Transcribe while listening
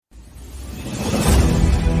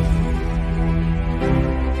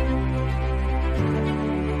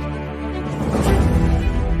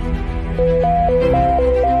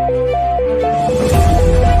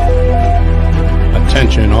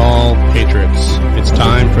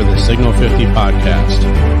Signal 50 podcast,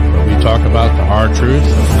 where we talk about the hard truth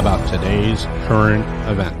about today's current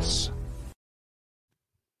events.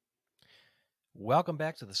 Welcome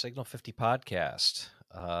back to the Signal 50 podcast.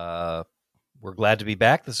 We're glad to be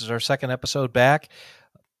back. This is our second episode back.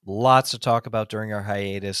 Lots to talk about during our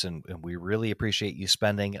hiatus, and we really appreciate you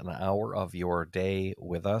spending an hour of your day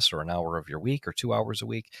with us, or an hour of your week, or 2 hours a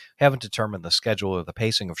week. Haven't determined the schedule or the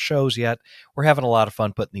pacing of shows yet. We're having a lot of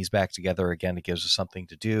fun putting these back together. Again, it gives us something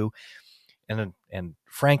to do, and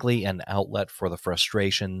frankly, an outlet for the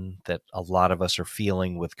frustration that a lot of us are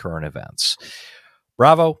feeling with current events.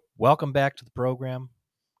 Bravo, welcome back to the program.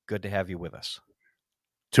 Good to have you with us.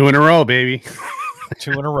 2 in a row, baby.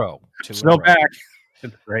 2 in a row. Still back.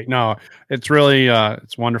 It's great. No, it's really,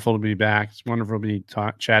 it's wonderful to be back. It's wonderful to be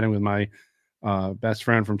chatting with my best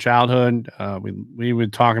friend from childhood. We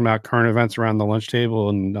would talk about current events around the lunch table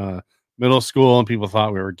in middle school, and people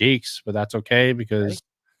thought we were geeks, but that's okay because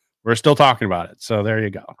we're still talking about it. So there you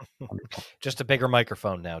go. Just a bigger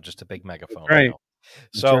microphone now, just a big megaphone. Right. Now.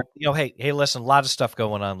 So, hey, listen, a lot of stuff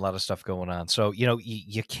going on. So,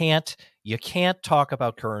 you can't talk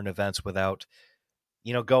about current events without,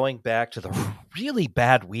 going back to the really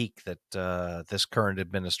bad week that this current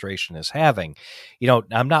administration is having.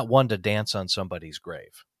 I'm not one to dance on somebody's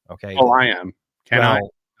grave. Okay. Oh, I am. Can I?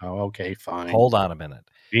 Oh, okay, fine. Hold on a minute.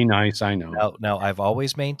 Be nice. I know. Now, I've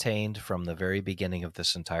always maintained from the very beginning of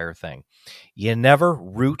this entire thing, you never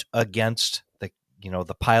root against the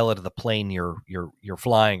pilot of the plane you're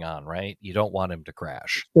flying on, right? You don't want him to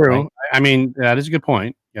crash. True. Right? I mean, that is a good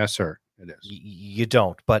point. Yes, sir. It is. You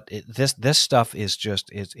don't, but this stuff is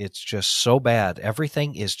just it's just so bad.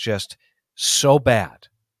 Everything is just so bad.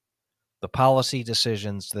 The policy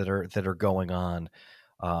decisions that are going on,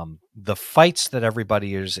 the fights that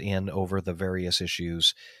everybody is in over the various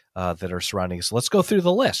issues that are surrounding us. Let's go through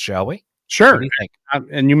the list, shall we? Sure. What do you think?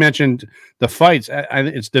 And you mentioned the fights.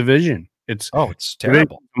 It's division. It's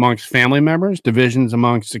terrible amongst family members, divisions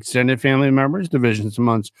amongst extended family members, divisions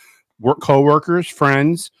amongst co-workers,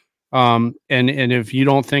 friends. And if you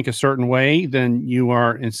don't think a certain way, then you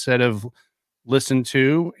are, instead of listened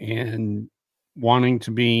to and wanting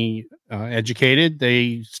to be educated,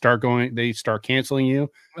 they start canceling you.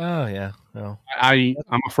 Oh yeah. No.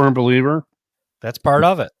 I'm a firm believer. That's part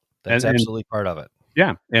of it. That's absolutely part of it.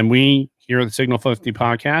 Yeah. And we here at the Signal 50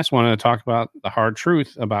 podcast want to talk about the hard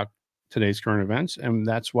truth about today's current events. And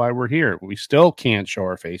that's why we're here. We still can't show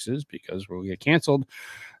our faces because we'll get canceled.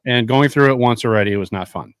 And going through it once already, it was not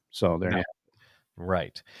fun. So there you go.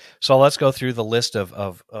 Right. So let's go through the list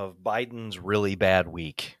of Biden's really bad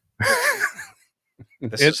week.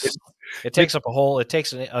 It takes up a whole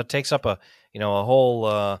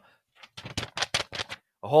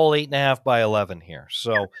 8.5 by 11 here.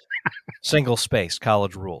 So single space,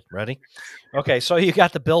 college ruled. Ready? Okay. So you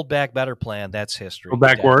got the Build Back Better plan. That's history. Go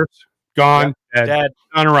backwards. Gone. Yep. Dead.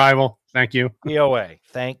 On arrival. Thank you. POA.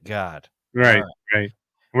 Thank God. Right.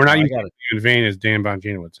 We're not using it in vain, as Dan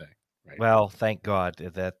Bongino would say. Right. Well, thank God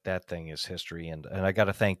that thing is history, and I got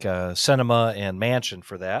to thank Sinema and Manchin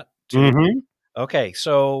for that too. Mm-hmm. Okay,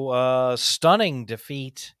 so stunning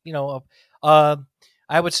defeat. I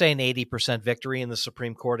would say an 80% victory in the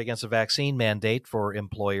Supreme Court against a vaccine mandate for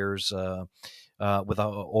employers with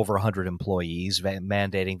over 100 employees,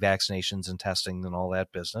 mandating vaccinations and testing and all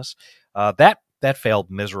that business. That failed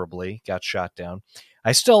miserably, got shot down.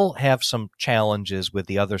 I still have some challenges with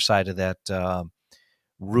the other side of that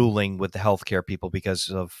ruling with the healthcare people because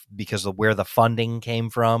of where the funding came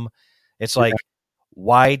from. It's like,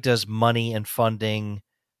 why does money and funding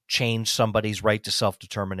change somebody's right to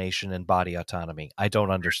self-determination and body autonomy? I don't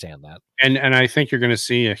understand that. And I think you're going to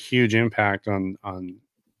see a huge impact on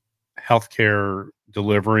healthcare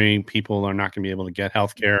delivery. People are not going to be able to get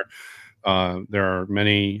healthcare. There are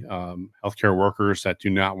many healthcare workers that do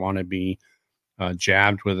not want to be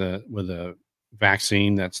jabbed with a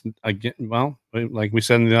vaccine. That's, again, well, like we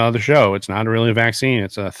said in the other show, it's not really a vaccine.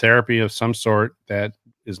 It's a therapy of some sort that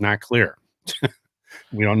is not clear.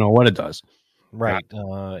 We don't know what it does. Right.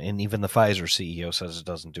 And even the Pfizer CEO says it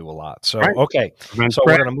doesn't do a lot. So, right. Okay. So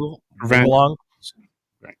we're going to move along.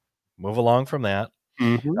 Right. Move along from that.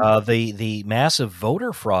 Mm-hmm. The massive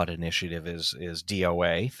voter fraud initiative is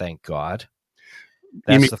DOA. Thank God.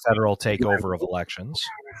 That's the federal takeover of elections.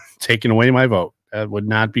 Taking away my vote. That would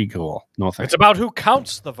not be cool. No thanks. It's about who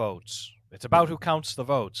counts the votes.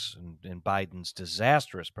 In Biden's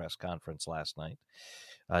disastrous press conference last night,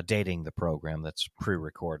 dating the program that's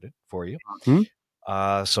pre-recorded for you.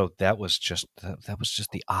 Mm-hmm. So that was just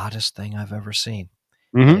the oddest thing I've ever seen.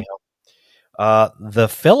 Mm-hmm. The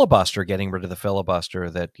filibuster, getting rid of the filibuster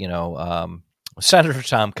that, Senator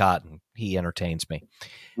Tom Cotton, he entertains me.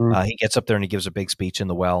 Mm. He gets up there and he gives a big speech in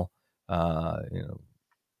the well, and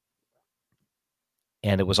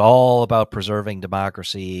it was all about preserving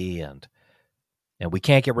democracy, and we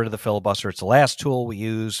can't get rid of the filibuster. It's the last tool we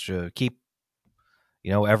use to keep,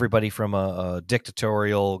 everybody from a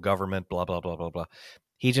dictatorial government, blah, blah, blah, blah, blah.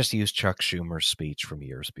 He just used Chuck Schumer's speech from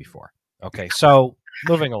years before. Okay, so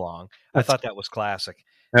moving along. I thought that was classic.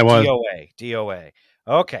 That was DOA.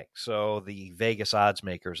 Okay, so the Vegas odds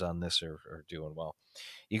makers on this are doing well.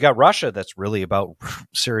 You got Russia that's really about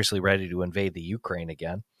seriously ready to invade the Ukraine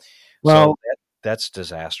again. well. So that's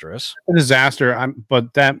disastrous. A disaster. But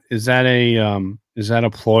is that a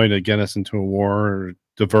ploy to get us into a war or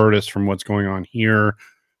divert us from what's going on here?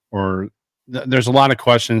 Or there's a lot of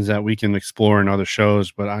questions that we can explore in other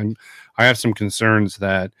shows, but I have some concerns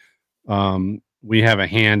that we have a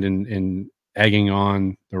hand in egging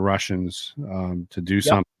on the Russians to do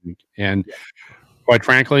something. And quite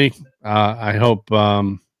frankly, I hope the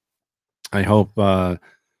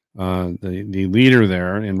leader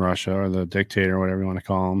there in Russia, or the dictator, whatever you want to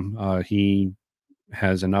call him, he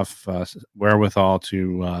has enough wherewithal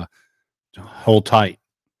to hold tight,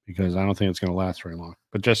 because I don't think it's going to last very long.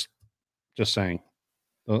 But just saying,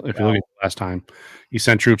 if you look at the last time, he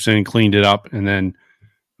sent troops in, cleaned it up, and then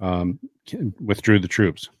withdrew the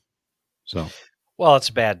troops. So, well, it's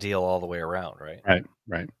a bad deal all the way around, right?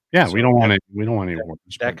 Right. Yeah, so we don't want any wars.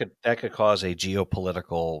 That could cause a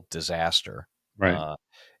geopolitical disaster. Right.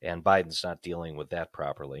 And Biden's not dealing with that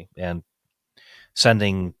properly. And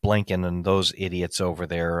sending Blinken and those idiots over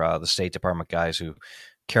there, the State Department guys who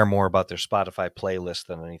care more about their Spotify playlist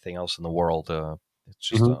than anything else in the world, it's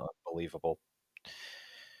just unbelievable.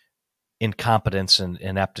 Incompetence and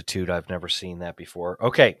ineptitude. I've never seen that before.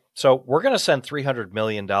 Okay, so we're going to send $300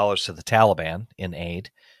 million to the Taliban in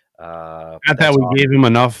aid. Not that we gave him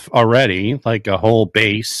enough already, like a whole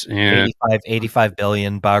base, and 85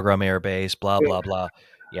 billion, Bagram Air Base, blah blah blah.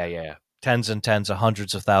 Yeah. Tens and tens of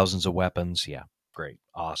hundreds of thousands of weapons. Yeah, great,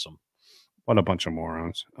 awesome. What a bunch of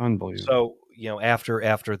morons! Unbelievable. So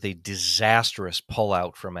after the disastrous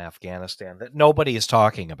pullout from Afghanistan that nobody is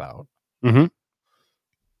talking about,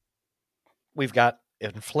 we've got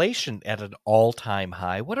inflation at an all-time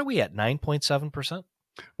high. What are we at? 9.7%.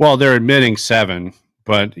 Well, they're admitting 7%.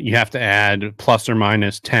 But you have to add plus or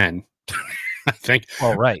minus 10, I think.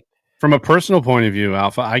 Well, right. From a personal point of view,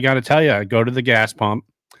 Alpha, I got to tell you, I go to the gas pump.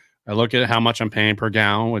 I look at how much I'm paying per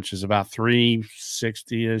gallon, which is about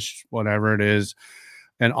 $3.60-ish, whatever it is.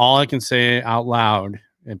 And all I can say out loud,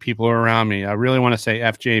 and people are around me, I really want to say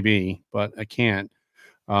FJB, but I can't.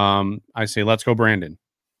 I say, let's go, Brandon.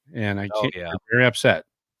 And I can't. I'm very upset.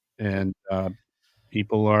 And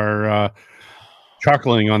people are...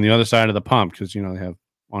 chuckling on the other side of the pump, because they have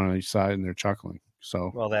one on each side and they're chuckling.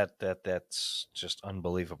 So, well, that's just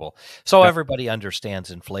unbelievable. So everybody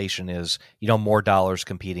understands inflation is more dollars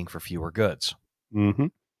competing for fewer goods. Mm-hmm.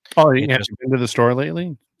 Oh, you have been to the store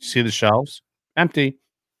lately? See the shelves empty?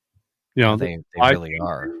 They really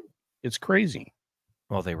are. It's crazy.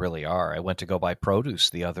 Well, they really are. I went to go buy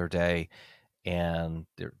produce the other day, and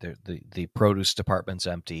the produce department's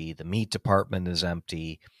empty. The meat department is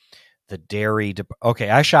empty. The dairy. Okay,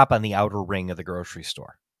 I shop on the outer ring of the grocery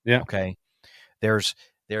store. Yeah. Okay. There's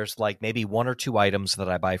like maybe one or two items that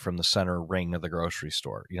I buy from the center ring of the grocery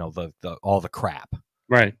store. The all the crap.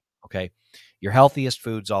 Right. Okay. Your healthiest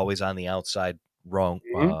food's always on the outside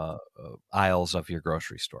aisles of your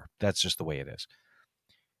grocery store. That's just the way it is.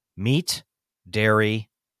 Meat, dairy,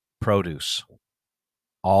 produce,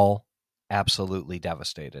 all absolutely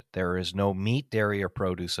devastated. There is no meat, dairy, or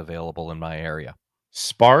produce available in my area.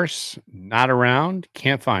 Sparse, not around,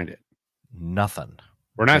 can't find it. Nothing.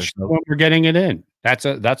 We're not sure when we're getting it in. That's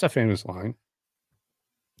a famous line.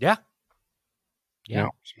 Yeah. And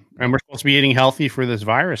we're supposed to be eating healthy for this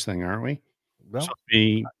virus thing, aren't we? Well,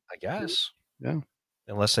 I guess. Yeah.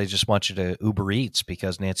 Unless they just want you to Uber Eats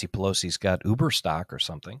because Nancy Pelosi's got Uber stock or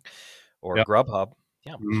something, or Grubhub.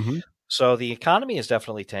 Yeah. Mm-hmm. So the economy is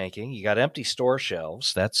definitely tanking. You got empty store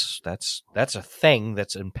shelves. That's a thing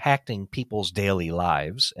that's impacting people's daily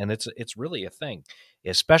lives, and it's really a thing,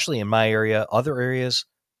 especially in my area. Other areas,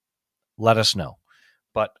 let us know,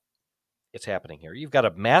 but it's happening here. You've got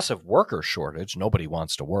a massive worker shortage. Nobody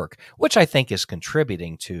wants to work, which I think is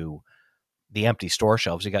contributing to the empty store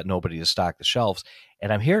shelves. You got nobody to stock the shelves,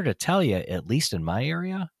 and I'm here to tell you, at least in my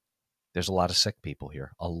area, there's a lot of sick people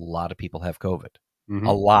here. A lot of people have COVID. Mm-hmm.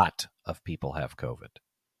 A lot of people have COVID.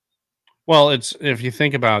 Well, it's, if you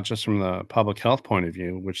think about just from the public health point of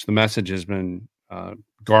view, which the message has been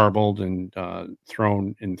garbled and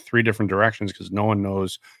thrown in three different directions because no one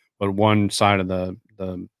knows what one side of the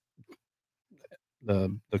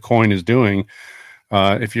the coin is doing.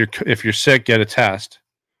 If you're sick, get a test.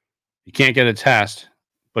 You can't get a test,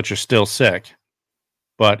 but you're still sick.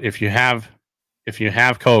 But if you have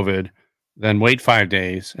COVID, then wait 5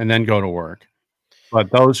 days and then go to work.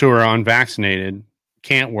 But those who are unvaccinated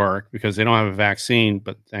can't work because they don't have a vaccine.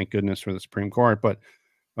 But thank goodness for the Supreme Court. But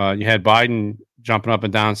you had Biden jumping up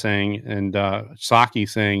and down saying, and Psaki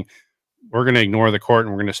saying, we're going to ignore the court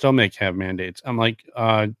and we're going to still have mandates. I'm like,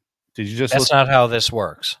 did you just? That's not how this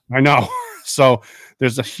works. I know. So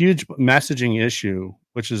there's a huge messaging issue,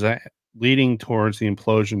 which is leading towards the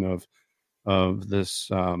implosion of this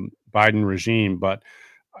Biden regime. But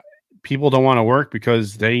people don't want to work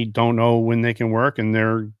because they don't know when they can work, and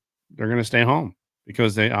they're going to stay home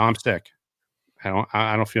because I'm sick.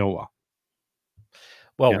 I don't feel well.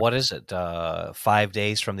 Well, what is it? 5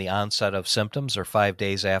 days from the onset of symptoms, or 5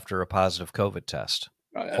 days after a positive COVID test,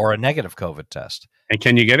 or a negative COVID test? And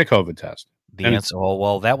can you get a COVID test? The answer,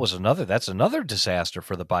 well, that's another disaster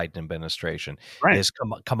for the Biden administration. Right. Is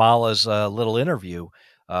Kamala's little interview.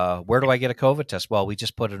 Where do I get a COVID test? Well, we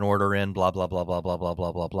just put an order in, blah, blah, blah, blah, blah, blah,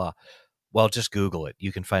 blah, blah, blah. Well, just Google it.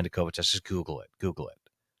 You can find a COVID test. Just Google it.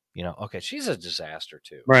 Okay, she's a disaster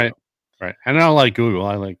too. Right. So. Right. And I don't like Google.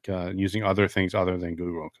 I like using other things other than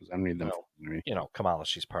Google because I don't need them. Kamala,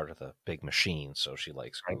 she's part of the big machine, so she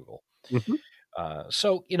likes Google. Mm-hmm.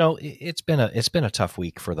 So it's been a tough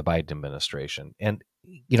week for the Biden administration, and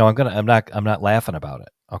I'm not laughing about it,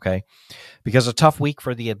 okay? Because a tough week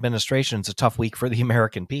for the administration is a tough week for the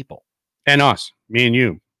American people and us, me and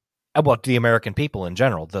you. Well, the American people in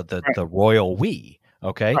general, the royal we,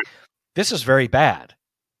 okay? Right. This is very bad.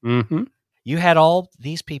 Mm-hmm. You had all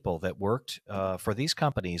these people that worked for these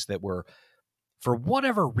companies that were, for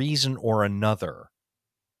whatever reason or another,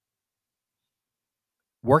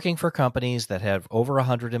 working for companies that have over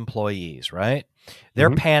 100 employees, right? They're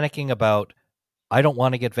panicking about, I don't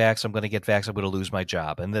want to get vaxxed. I'm going to get vaxxed. I'm going to lose my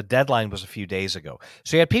job. And the deadline was a few days ago.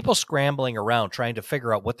 So you had people scrambling around trying to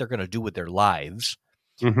figure out what they're going to do with their lives.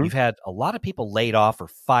 Mm-hmm. You've had a lot of people laid off or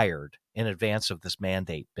fired in advance of this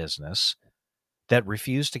mandate business that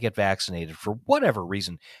refuse to get vaccinated for whatever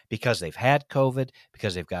reason, because they've had COVID,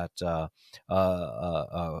 because they've got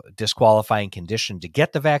a disqualifying condition to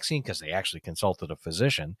get the vaccine, because they actually consulted a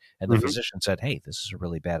physician, and the physician said, hey, this is a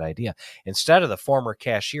really bad idea. Instead of the former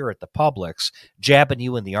cashier at the Publix jabbing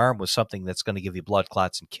you in the arm with something that's going to give you blood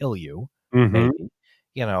clots and kill you, maybe,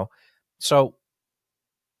 so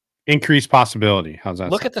increased possibility. How's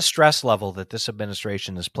that? Look at the stress level that this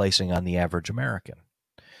administration is placing on the average American.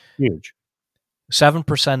 Huge.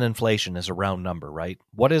 7% inflation is a round number, right?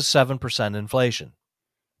 What is 7% inflation?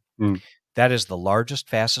 That is the largest,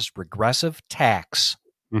 fastest regressive tax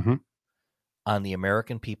on the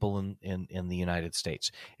American people in the United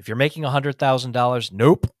States. If you're making $100,000,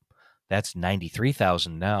 nope, that's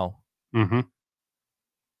 $93,000 now.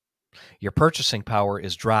 Your purchasing power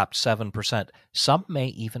is dropped 7%. Some may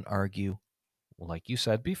even argue, like you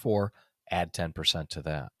said before, add 10% to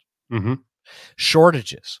that.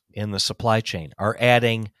 Shortages in the supply chain are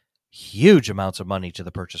adding huge amounts of money to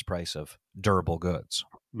the purchase price of durable goods.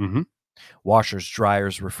 Washers,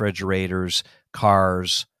 dryers, refrigerators,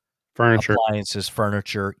 cars, furniture, appliances,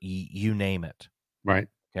 furniture, you name it. Right.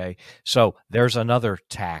 Okay. So there's another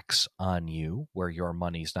tax on you where your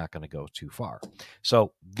money's not going to go too far.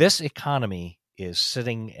 So this economy is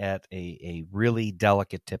sitting at a really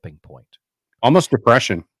delicate tipping point. Almost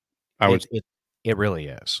depression. It really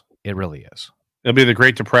is. It really is. It'll be the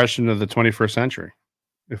Great Depression of the 21st century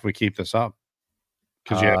if we keep this up.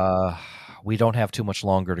 We don't have too much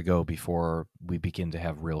longer to go before we begin to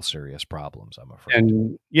have real serious problems, I'm afraid.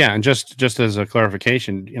 And just as a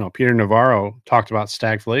clarification, Peter Navarro talked about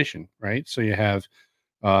stagflation, right? So you have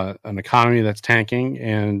an economy that's tanking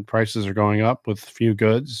and prices are going up with few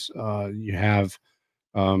goods. You have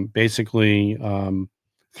basically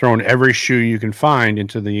thrown every shoe you can find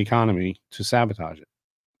into the economy to sabotage it.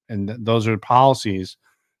 And those are policies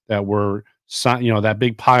that were, that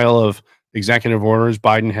big pile of executive orders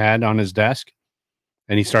Biden had on his desk,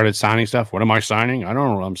 and he started signing stuff. What am I signing? I don't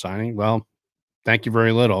know what I'm signing. Well, thank you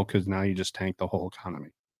very little, because now you just tanked the whole economy.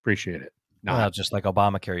 Appreciate it. Well, just like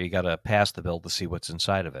Obamacare, you got to pass the bill to see what's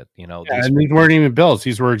inside of it. And these weren't even bills;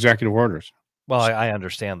 these were executive orders. Well, I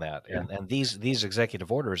understand that, and these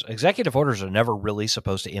executive orders are never really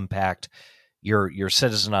supposed to impact your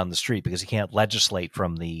citizen on the street, because you can't legislate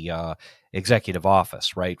from the executive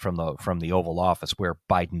office, right? From the Oval Office, where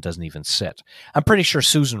Biden doesn't even sit. I'm pretty sure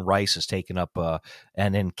Susan Rice has taken up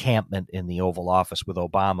an encampment in the Oval Office with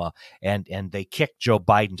Obama, and they kicked Joe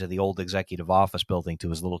Biden to the old executive office building,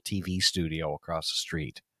 to his little TV studio across the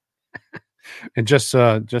street. And just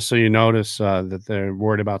so you notice that they're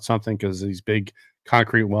worried about something because these big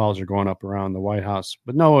concrete walls are going up around the White House,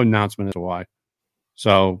 but no announcement as to why.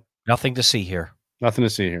 So Nothing to see here. nothing to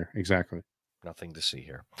see here. Exactly. Nothing to see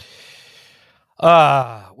here.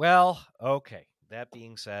 Well, okay. That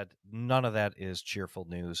being said, none of that is cheerful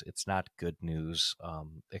news. It's not good news,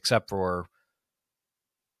 except for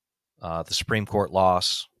the Supreme Court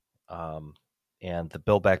loss, and the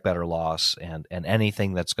Build Back Better loss, and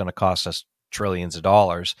anything that's going to cost us trillions of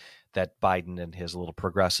dollars that Biden and his little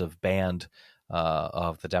progressive band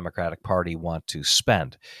of the Democratic Party want to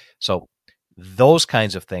spend. So those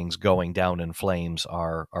kinds of things going down in flames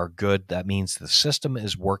are good. That means the system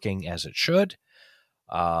is working as it should.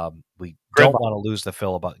 We don't want to lose the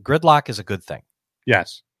filibuster. Gridlock is a good thing.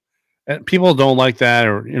 Yes. And people don't like that,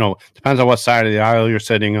 or depends on what side of the aisle you're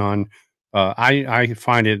sitting on. I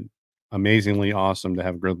find it amazingly awesome to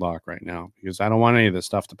have gridlock right now because I don't want any of this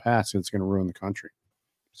stuff to pass. It's going to ruin the country.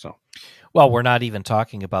 So, well, we're not even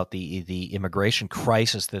talking about the immigration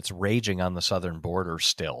crisis that's raging on the southern border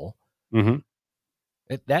still. Mm-hmm.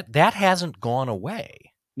 That hasn't gone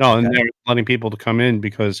away. No, and they're letting people to come in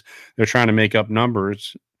because they're trying to make up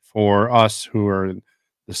numbers for us who are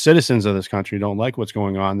the citizens of this country. Don't like what's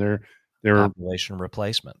going on. They're population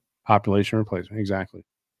replacement. Population replacement, exactly.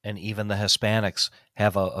 And even the Hispanics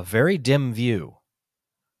have a very dim view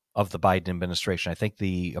of the Biden administration. I think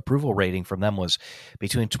the approval rating from them was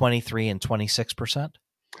between 23 and 26%.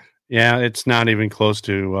 Yeah, it's not even close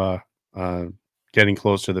to getting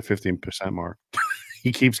close to the 15% mark.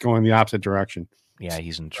 He keeps going the opposite direction. Yeah,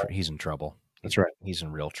 he's in trouble. That's right. He's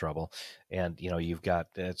in real trouble. And you've got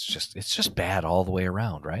it's just bad all the way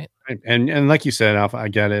around, right? And like you said, Alpha, I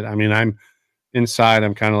get it. I mean, I'm inside.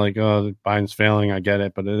 I'm kind of like, oh, Biden's failing. I get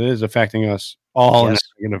it, but it is affecting us all in a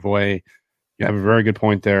negative way. You have a very good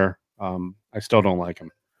point there. I still don't like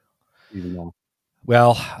him, even though.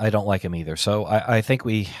 Well, I don't like him either. So I think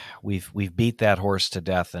we've beat that horse to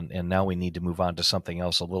death, and now we need to move on to something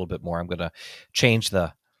else a little bit more. I'm going to change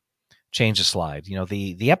the slide.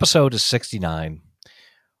 The episode is 69.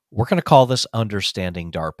 We're going to call this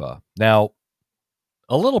Understanding DARPA. Now,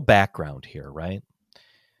 a little background here, right?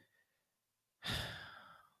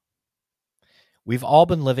 We've all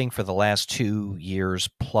been living for the last 2 years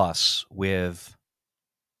plus with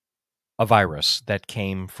a virus that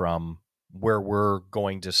came from where we're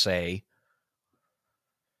going to say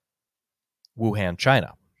Wuhan,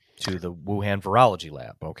 China, to the Wuhan Virology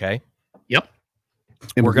Lab. Okay. Yep.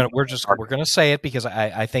 We're gonna say it because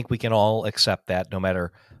I think we can all accept that no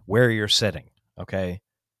matter where you're sitting. Okay.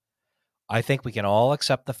 I think we can all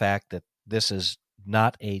accept the fact that this is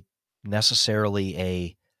not necessarily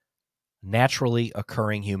a naturally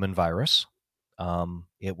occurring human virus.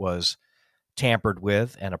 It was tampered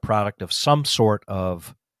with and a product of some sort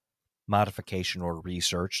of modification or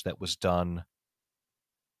research that was done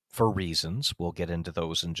for reasons. We'll get into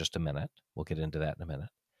those in just a minute. We'll get into that in a minute.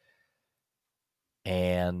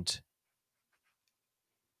 And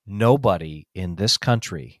nobody in this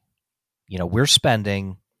country, we're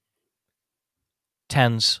spending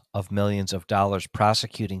tens of millions of dollars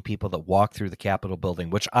prosecuting people that walk through the Capitol building,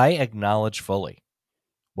 which I acknowledge fully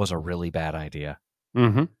was a really bad idea.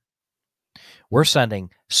 Mm-hmm. We're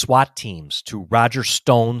sending SWAT teams to Roger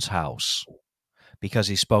Stone's house because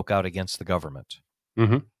he spoke out against the government.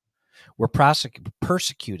 Mm-hmm. We're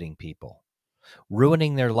persecuting people,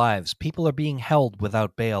 ruining their lives. People are being held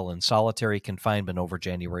without bail in solitary confinement over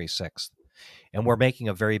January 6th. And we're making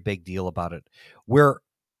a very big deal about it. We're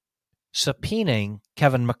subpoenaing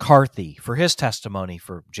Kevin McCarthy for his testimony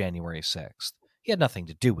for January 6th. He had nothing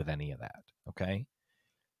to do with any of that, okay?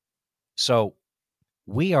 So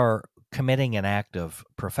we are committing an act of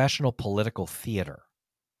professional political theater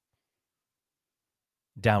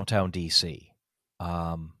downtown D.C.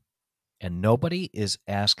 And nobody is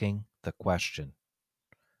asking the question.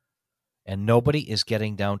 And nobody is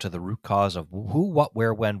getting down to the root cause of who, what,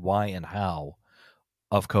 where, when, why, and how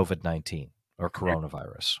of COVID-19 or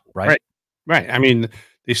coronavirus, right? Right. I mean,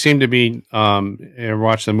 they seem to be. I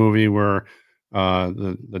watched the movie where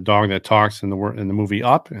the dog that talks in the movie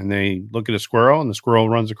Up, and they look at a squirrel, and the squirrel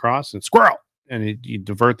runs across, and squirrel, and you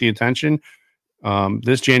divert the attention.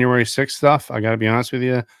 This January 6th stuff, I got to be honest with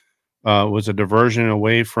you, was a diversion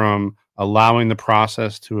away from allowing the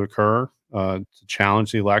process to occur to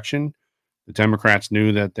challenge the election. The Democrats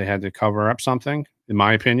knew that they had to cover up something, in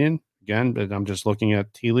my opinion. Again, but I'm just looking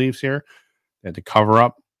at tea leaves here. They had to cover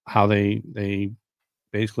up how they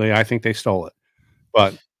basically, I think they stole it,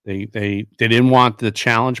 but they didn't want the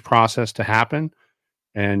challenge process to happen,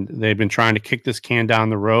 and they've been trying to kick this can down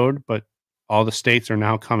the road. But all the states are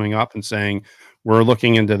now coming up and saying we're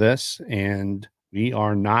looking into this, and we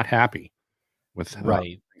are not happy with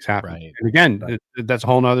Right. things happening. Right. And again, Right. that's a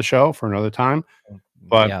whole nother show for another time.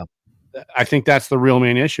 But Yeah. I think that's the real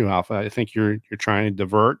main issue, Alpha. I think you're trying to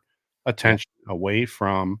divert attention away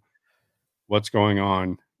from what's going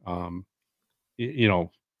on. You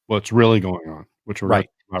know what's really going on, which we're going to Right.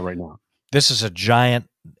 talk about right now. This is a giant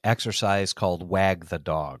exercise called Wag the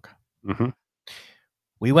Dog. Mm-hmm.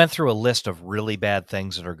 We went through a list of really bad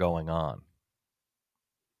things that are going on.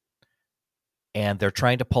 And they're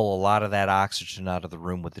trying to pull a lot of that oxygen out of the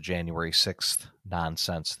room with the January 6th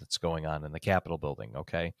nonsense that's going on in the Capitol building,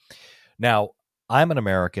 okay? Now, I'm an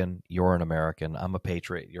American. You're an American. I'm a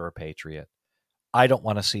patriot. You're a patriot. I don't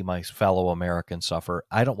want to see my fellow Americans suffer.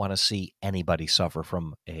 I don't want to see anybody suffer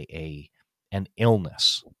from an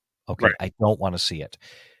illness, okay? Right. I don't want to see it.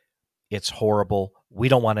 It's horrible. We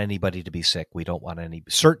don't want anybody to be sick. We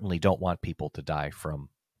certainly don't want people to die from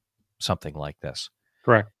something like this.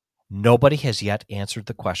 Correct. Nobody has yet answered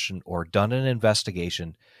the question or done an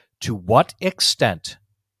investigation to what extent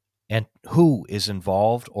and who is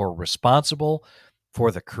involved or responsible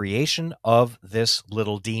for the creation of this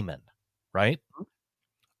little demon, right?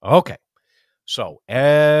 Okay. So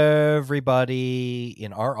everybody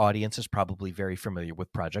in our audience is probably very familiar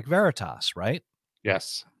with Project Veritas, right?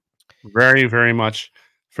 Yes. Very, very much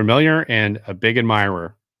familiar and a big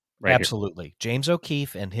admirer. Right. Absolutely. Here. James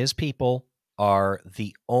O'Keefe and his people are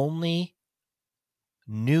the only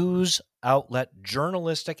news outlet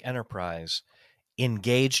journalistic enterprise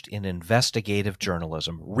engaged in investigative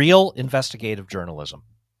journalism, real investigative journalism.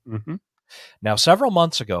 Mm-hmm. Now, several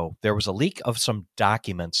months ago, there was a leak of some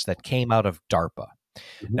documents that came out of DARPA.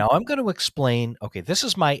 Mm-hmm. Now, I'm going to explain, okay, this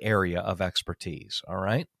is my area of expertise, all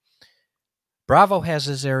right? Bravo has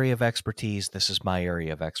his area of expertise. This is my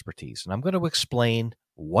area of expertise. And I'm going to explain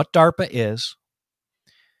what DARPA is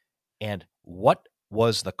and what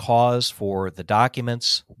was the cause for the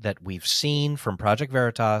documents that we've seen from Project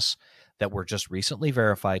Veritas that were just recently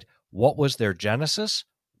verified. What was their genesis?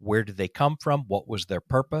 Where did they come from? What was their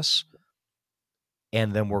purpose?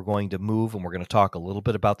 And then we're going to move and we're going to talk a little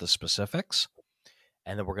bit about the specifics.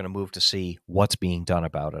 And then we're going to move to see what's being done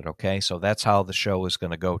about it. Okay. So that's how the show is going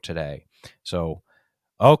to go today. So,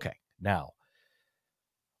 okay. Now,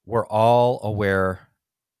 we're all aware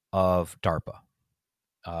of DARPA.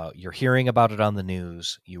 You're hearing about it on the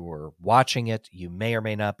news. You were watching it. You may or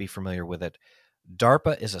may not be familiar with it.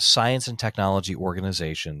 DARPA is a science and technology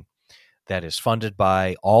organization that is funded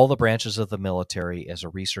by all the branches of the military as a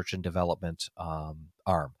research and development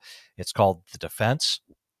arm. It's called the Defense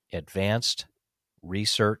Advanced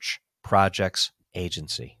Research Projects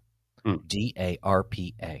Agency,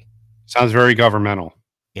 DARPA. Sounds very governmental.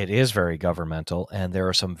 It is very governmental, and there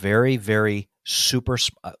are some very, very super...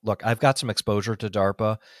 Look, I've got some exposure to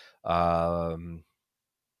DARPA.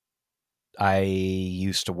 I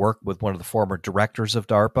used to work with one of the former directors of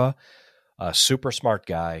DARPA, a super smart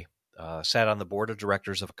guy, sat on the board of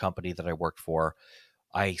directors of a company that I worked for.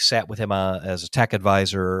 I sat with him as a tech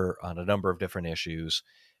advisor on a number of different issues.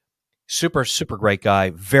 Super, super great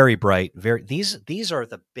guy, very bright. These are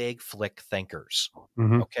the big flick thinkers,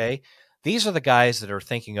 okay? These are the guys that are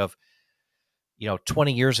thinking of,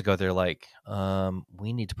 20 years ago, they're like,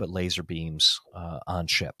 we need to put laser beams on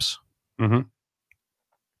ships.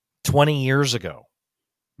 20 years ago.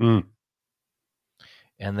 And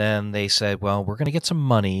then they said, well, we're going to get some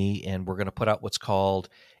money and we're going to put out what's called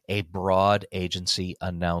a broad agency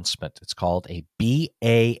announcement. It's called a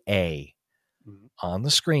BAA. On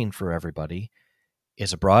the screen for everybody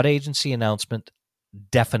is a broad agency announcement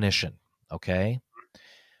definition. Okay.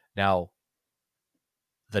 Now,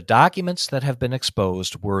 the documents that have been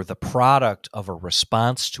exposed were the product of a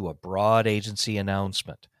response to a broad agency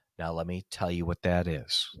announcement. Now, let me tell you what that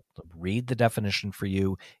is. Read the definition for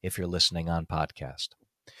you if you're listening on podcast.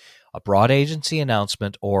 A broad agency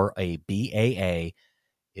announcement, or a BAA,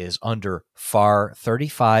 is under FAR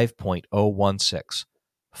 35.016.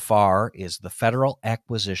 FAR is the Federal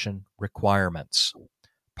Acquisition Requirements.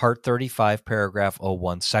 Part 35, Paragraph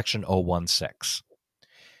 01, Section 016.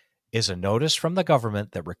 Is a notice from the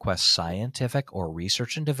government that requests scientific or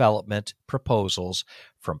research and development proposals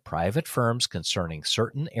from private firms concerning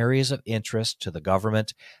certain areas of interest to the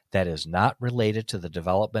government that is not related to the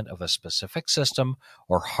development of a specific system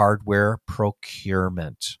or hardware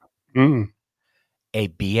procurement. A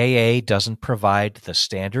BAA doesn't provide the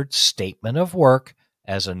standard statement of work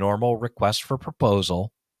as a normal request for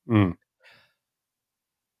proposal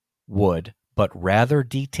would, but rather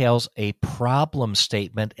details a problem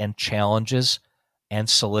statement and challenges and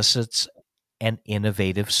solicits an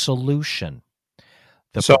innovative solution.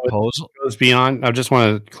 The So proposal. it goes beyond. I just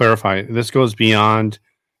want to clarify. This goes beyond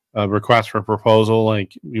a request for proposal.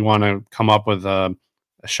 Like you want to come up with a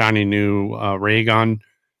shiny new ray gun.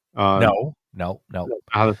 No.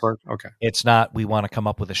 How this works? Okay. It's not we want to come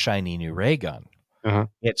up with a shiny new ray gun. Uh-huh.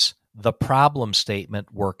 It's the problem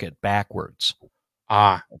statement, work it backwards.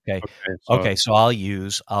 Ah. Okay. Okay. So I'll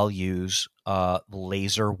use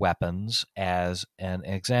laser weapons as an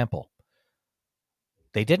example.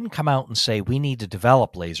 They didn't come out and say we need to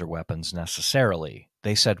develop laser weapons necessarily.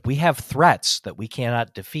 They said we have threats that we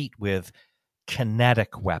cannot defeat with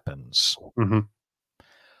kinetic weapons. Mm-hmm.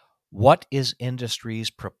 What is industry's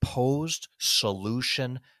proposed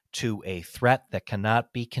solution to a threat that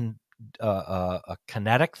cannot be a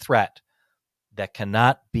kinetic threat that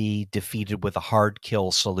cannot be defeated with a hard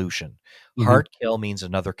kill solution? Mm-hmm. Hard kill means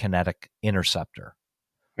another kinetic interceptor.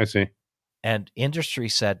 I see. And industry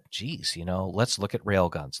said, geez, let's look at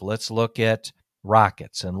railguns. Let's look at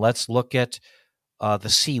rockets. And let's look at the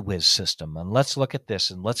CWIS system. And let's look at this.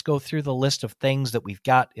 And let's go through the list of things that we've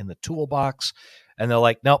got in the toolbox. And they're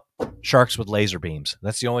like, nope, sharks with laser beams.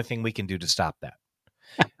 That's the only thing we can do to stop that.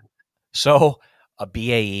 So a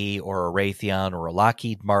BAE or a Raytheon or a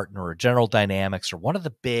Lockheed Martin or a General Dynamics or one of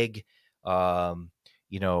the big, one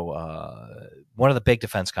of the big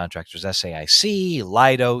defense contractors, SAIC,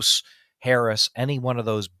 Leidos, Harris, any one of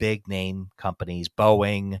those big name companies,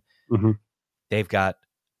 Boeing, mm-hmm. They've got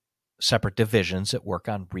separate divisions that work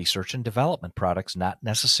on research and development products, not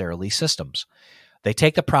necessarily systems. They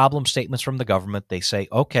take the problem statements from the government. They say,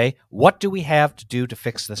 okay, what do we have to do to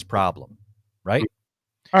fix this problem? Right?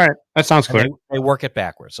 All right. That sounds clear. They work it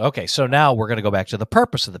backwards. Okay, so now we're going to go back to the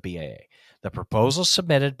purpose of the BAA. The proposals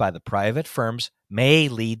submitted by the private firms may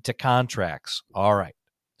lead to contracts. All right.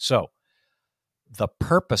 So the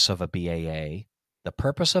purpose of a BAA,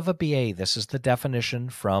 this is the definition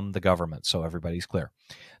from the government, so everybody's clear.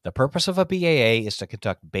 The purpose of a BAA is to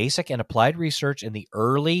conduct basic and applied research in the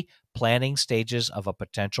early planning stages of a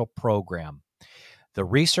potential program. The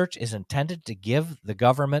research is intended to give the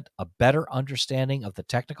government a better understanding of the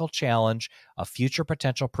technical challenge a future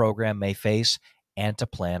potential program may face and to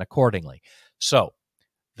plan accordingly. So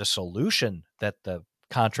the solution that the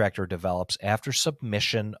contractor develops after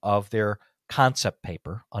submission of their concept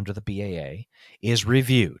paper under the BAA is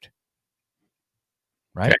reviewed,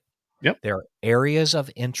 right? Okay. Yep. There are areas of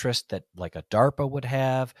interest that like a DARPA would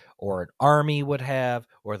have or an Army would have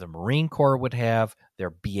or the Marine Corps would have.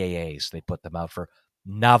 They're BAAs. They put them out for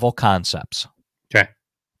novel concepts. Okay.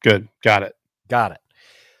 Good. Got it.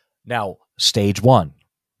 Now, stage one,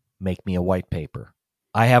 make me a white paper.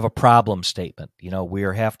 I have a problem statement. We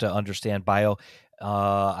have to understand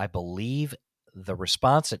I believe the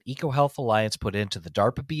response that EcoHealth Alliance put into the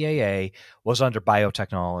DARPA BAA was under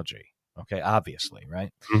biotechnology. Okay, obviously,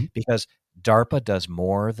 right? Mm-hmm. Because DARPA does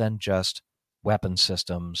more than just weapon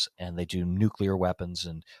systems, and they do nuclear weapons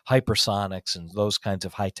and hypersonics and those kinds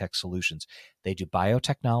of high-tech solutions. They do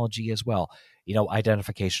biotechnology as well.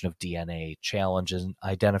 Identification of DNA, challenges,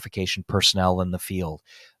 identification personnel in the field,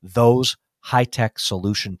 those high-tech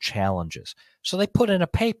solution challenges. So they put in a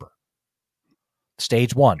paper.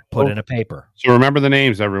 Stage one, put in a paper. So remember the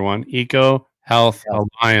names, everyone. EcoHealth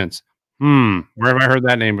Alliance. Where have I heard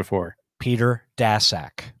that name before? Peter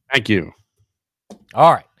Daszak. Thank you.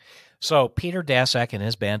 All right. So Peter Daszak and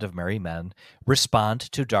his band of merry men respond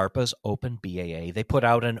to DARPA's Open BAA. They put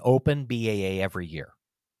out an Open BAA every year,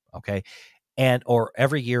 okay? Or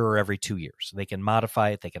every year or every 2 years. They can modify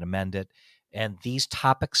it, they can amend it, and these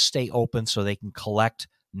topics stay open so they can collect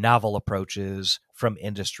novel approaches from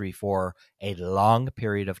industry for a long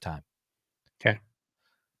period of time. Okay.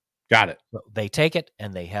 Got it. So they take it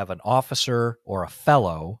and they have an officer or a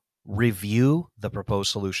fellow review the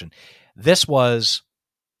proposed solution. This was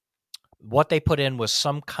what they put in was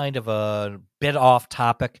some kind of a bit off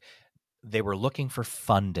topic. They were looking for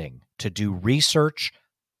funding to do research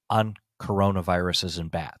on coronaviruses in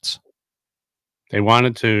bats. They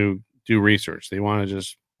wanted to do research. They want to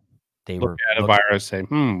just look at a virus, say,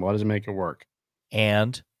 what does it make it work?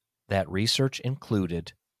 And that research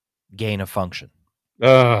included gain of function.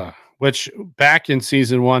 Which back in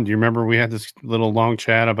season 1, do you remember we had this little long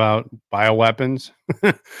chat about bioweapons?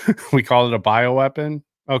 We called it a bioweapon.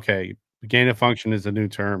 Okay. Gain of function is a new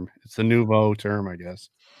term. It's the nouveau term, I guess.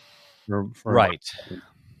 Right. In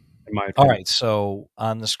my opinion. All right. So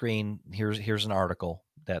on the screen, here's an article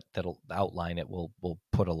that'll outline it. We'll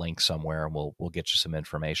put a link somewhere and we'll get you some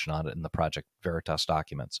information on it in the Project Veritas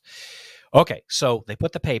documents. Okay, so they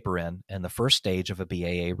put the paper in, and the first stage of a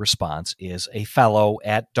BAA response is a fellow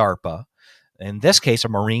at DARPA, in this case, a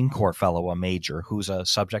Marine Corps fellow, a major, who's a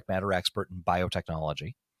subject matter expert in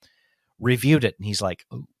biotechnology, reviewed it, and he's like,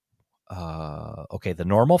 okay, the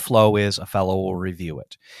normal flow is a fellow will review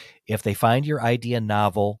it. If they find your idea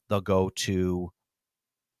novel, they'll go to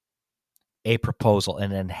a proposal,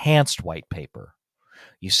 an enhanced white paper.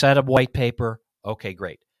 You set a white paper, okay,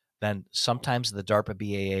 great. Then sometimes the DARPA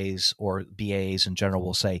BAAs or BAAs in general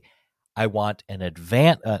will say, I want an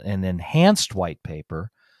enhanced white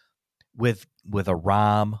paper with a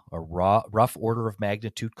ROM, a rough order of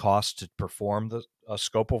magnitude cost to perform the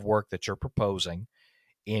scope of work that you're proposing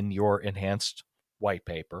in your enhanced white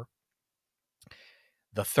paper.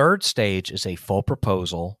 The third stage is a full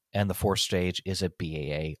proposal, and the fourth stage is a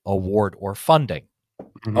BAA award or funding.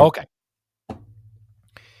 Mm-hmm. Okay.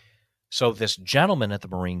 So this gentleman at the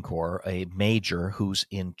Marine Corps, a major who's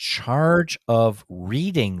in charge of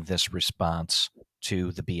reading this response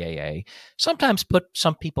to the BAA, sometimes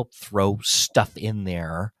some people throw stuff in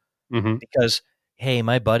there because, hey,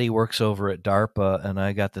 my buddy works over at DARPA and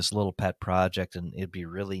I got this little pet project and it'd be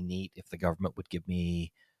really neat if the government would give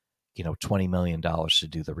me, $20 million to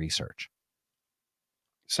do the research.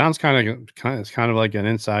 Sounds kind of like an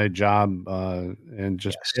inside job and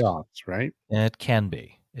just payoffs, right? It can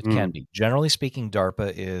be. It can be. Generally speaking,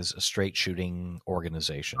 DARPA is a straight shooting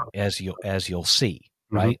organization, as you'll see,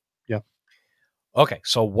 right? Yeah. Okay,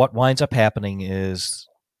 so what winds up happening is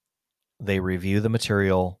they review the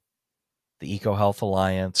material. The EcoHealth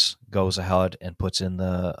Alliance goes ahead and puts in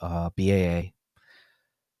the BAA.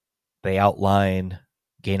 They outline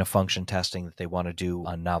gain-of-function testing that they want to do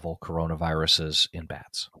on novel coronaviruses in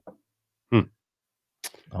bats.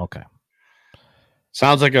 Okay.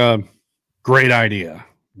 Sounds like a great idea.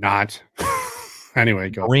 Not. Anyway,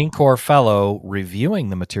 go. Marine Corps fellow reviewing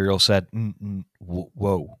the material said,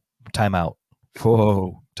 whoa, time out.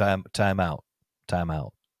 Whoa, time out.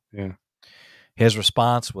 Yeah. His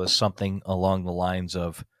response was something along the lines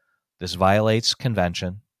of, this violates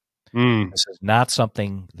convention. This is not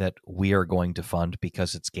something that we are going to fund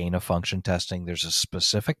because it's gain-of-function testing. There's a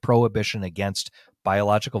specific prohibition against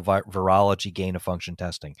biological virology gain-of-function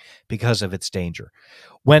testing because of its danger.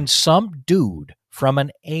 When some dude from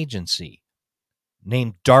an agency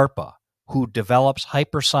named DARPA, who develops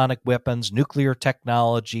hypersonic weapons, nuclear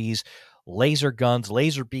technologies, laser guns,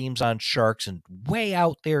 laser beams on sharks, and way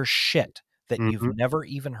out there shit that you've never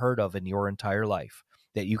even heard of in your entire life,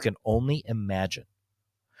 that you can only imagine.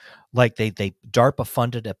 Like they DARPA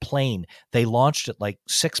funded a plane. They launched it like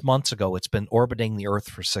 6 months ago. It's been orbiting the Earth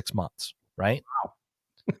for 6 months, right?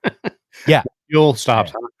 Wow. Yeah. Fuel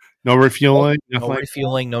stops. Huh? No refueling. No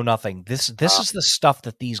refueling, no nothing. This is the stuff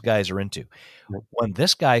that these guys are into. When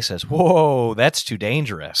this guy says, whoa, that's too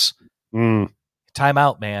dangerous. Time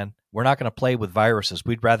out, man. We're not going to play with viruses.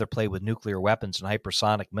 We'd rather play with nuclear weapons and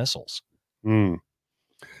hypersonic missiles.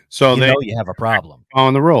 So you have a problem.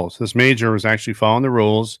 Following the rules. This major was actually following the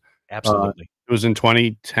rules. Absolutely. It was in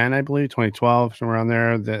 2010, I believe, 2012, somewhere around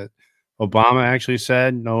there, that Obama actually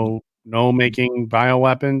said no making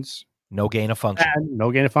bioweapons. No gain of function. Bad,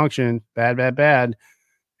 no gain of function. Bad.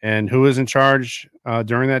 And who was in charge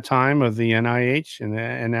during that time of the NIH and the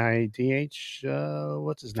NIDH?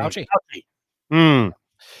 What's his name? Fauci.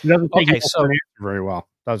 He doesn't take it very well,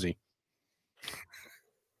 does he?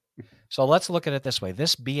 So let's look at it this way.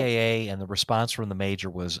 This BAA and the response from the major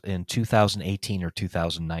was in 2018 or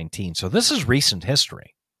 2019. So this is recent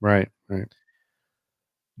history. Right.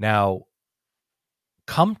 Now,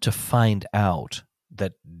 come to find out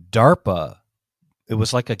that DARPA, it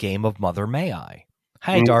was like a game of Mother May I.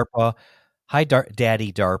 Hi, DARPA. Hi,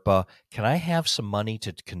 Daddy DARPA. Can I have some money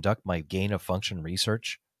to conduct my gain-of-function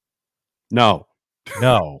research? No.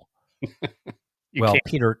 Well,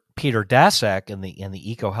 Peter Daszak and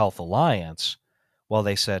the EcoHealth Alliance, well,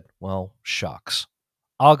 they said, well, shucks.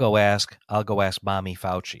 I'll go ask Mommy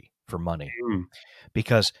Fauci for money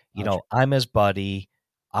because, I'm his buddy.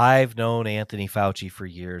 I've known Anthony Fauci for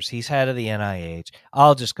years. He's head of the NIH.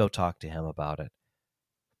 I'll just go talk to him about it.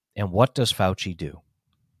 And what does Fauci do?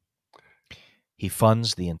 He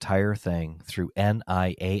funds the entire thing through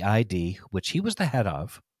NIAID, which he was the head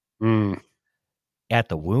of, at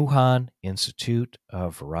the Wuhan Institute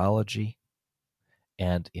of Virology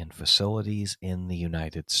and in facilities in the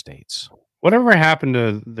United States. Whatever happened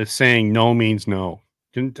to the saying "no means no"?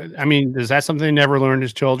 Is that something they never learned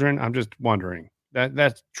as children? I'm just wondering.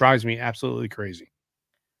 That drives me absolutely crazy.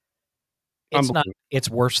 It's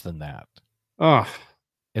worse than that. Oh.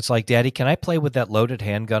 It's like, Daddy, can I play with that loaded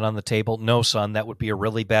handgun on the table? No, son, that would be a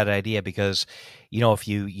really bad idea because, if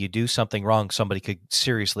you do something wrong, somebody could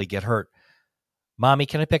seriously get hurt. Mommy,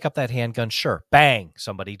 can I pick up that handgun? Sure. Bang,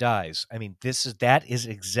 somebody dies. I mean, that is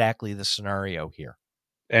exactly the scenario here.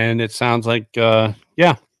 And it sounds like, yeah.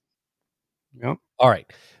 All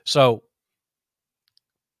right. So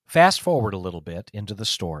Fast forward a little bit into the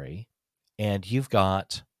story, and you've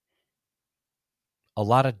got a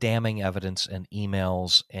lot of damning evidence and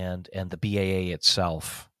emails and the BAA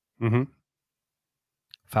itself. Mm-hmm.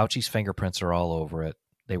 Fauci's fingerprints are all over it.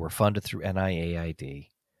 They were funded through NIAID.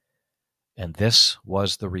 And this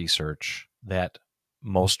was the research that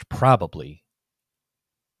most probably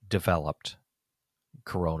developed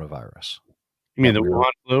coronavirus. You mean the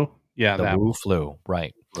Wuhan flu? Yeah, the Wu flu,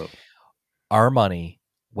 right. Flu. Our money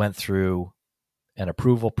went through an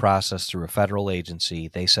approval process through a federal agency.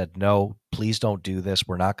 They said, no, please don't do this.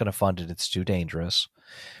 We're not going to fund it. It's too dangerous.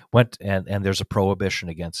 And there's a prohibition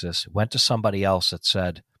against this. Went to somebody else that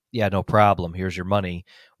said, yeah, no problem. Here's your money.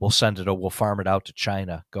 We'll send it. We'll farm it out to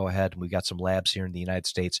China. Go ahead. We got some labs here in the United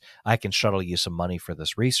States. I can shuttle you some money for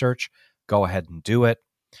this research. Go ahead and do it.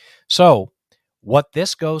 So what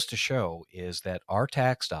this goes to show is that our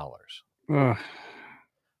tax dollars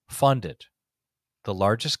funded the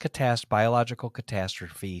largest biological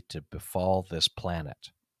catastrophe to befall this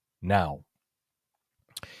planet. Now,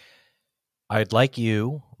 I'd like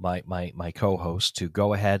you, my co-host, to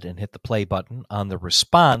go ahead and hit the play button on the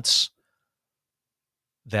response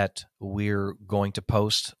that we're going to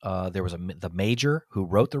post. There was the major who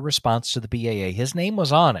wrote the response to the BAA. His name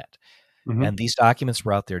was on it. Mm-hmm. And these documents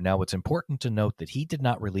were out there. Now, it's important to note that he did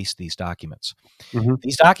not release these documents. Mm-hmm.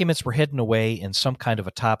 These documents were hidden away in some kind of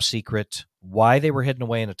a top secret. Why they were hidden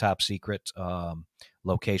away in a top secret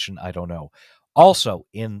location, I don't know. Also,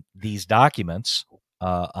 in these documents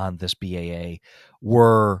on this BAA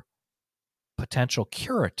were potential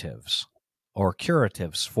curatives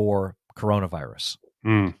for coronavirus.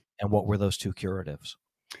 Mm. And what were those two curatives?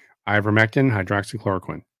 Ivermectin,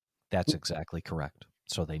 hydroxychloroquine. That's exactly correct.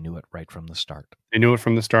 So they knew it right from the start. They knew it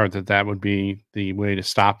from the start that would be the way to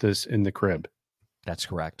stop this in the crib. That's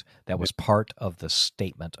correct. That was part of the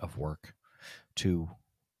statement of work to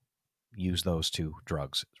use those two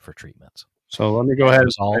drugs for treatments. So let me go ahead.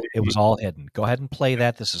 It was all hidden. Go ahead and play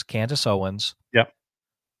that. This is Candace Owens. Yep.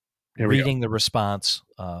 Reading the response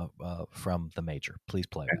from the major. Please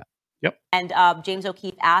play that. Yep. And James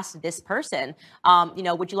O'Keefe asked this person,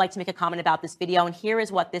 would you like to make a comment about this video? And here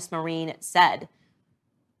is what this Marine said.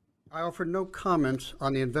 I offer no comment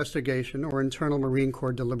on the investigation or internal Marine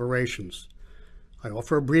Corps deliberations. I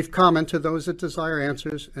offer a brief comment to those that desire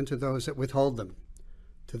answers and to those that withhold them.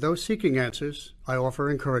 To those seeking answers, I offer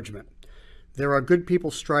encouragement. There are good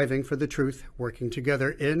people striving for the truth, working together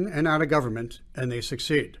in and out of government, and they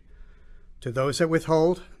succeed. To those that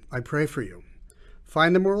withhold, I pray for you.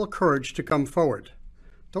 Find the moral courage to come forward.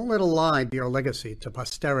 Don't let a lie be our legacy to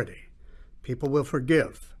posterity. People will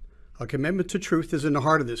forgive. A commitment to truth is in the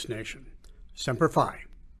heart of this nation. Semper Fi.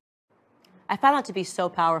 I found it to be so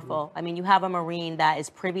powerful. I mean, you have a Marine that is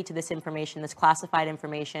privy to this information, this classified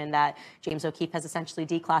information that James O'Keefe has essentially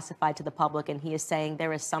declassified to the public, and he is saying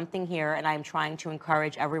there is something here, and I'm trying to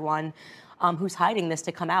encourage everyone who's hiding this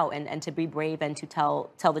to come out and to be brave and to tell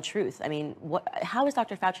the truth. I mean, how is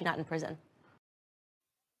Dr. Fauci not in prison?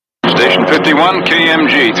 Station 51,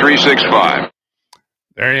 KMG 365.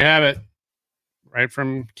 There you have it. Right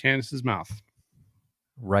from Candace's mouth.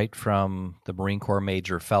 Right from the Marine Corps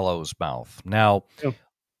Major Fellow's mouth. Now,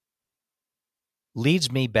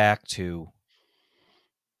 leads me back to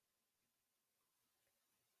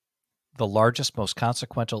the largest, most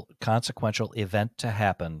consequential event to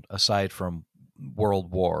happen, aside from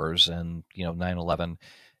world wars and 9/11,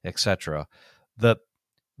 etc.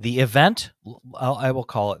 The event, I will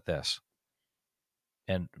call it this,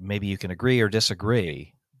 and maybe you can agree or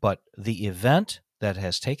disagree, but the event that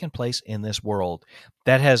has taken place in this world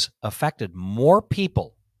that has affected more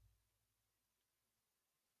people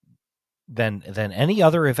than any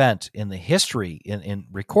other event in the history, in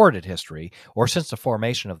recorded history, or since the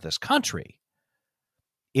formation of this country,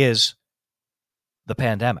 is the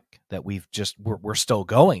pandemic that we're still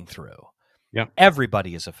going through. Yeah.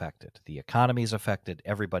 Everybody is affected. The economy is affected.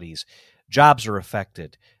 Everybody's jobs are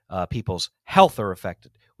affected. People's health are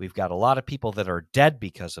affected. We've got a lot of people that are dead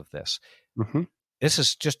because of this. Mm-hmm. This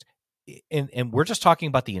is just, and we're just talking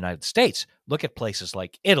about the United States. Look at places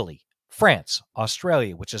like Italy, France,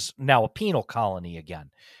 Australia, which is now a penal colony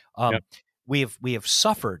again. We have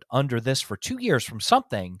suffered under this for 2 years from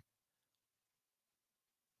something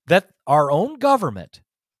that our own government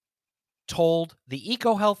told the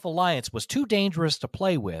EcoHealth Alliance was too dangerous to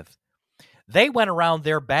play with. They went around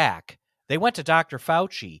their back. They went to Dr.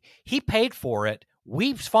 Fauci. He paid for it.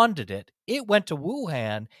 We funded it. It went to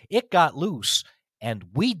Wuhan. It got loose. And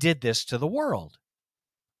we did this to the world.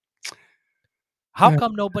 How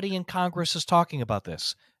come nobody in Congress is talking about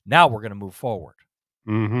this? Now we're going to move forward.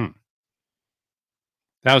 Mm-hmm.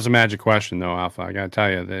 That was a magic question, though, Alpha. I got to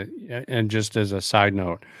tell you that. And just as a side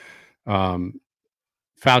note,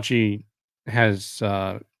 Fauci has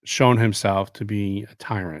shown himself to be a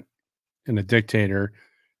tyrant and a dictator,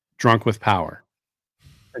 drunk with power,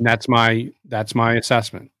 and that's my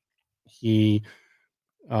assessment. He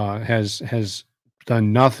has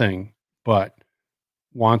done nothing but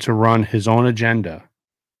want to run his own agenda,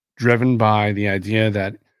 driven by the idea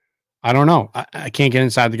that I don't know. I can't get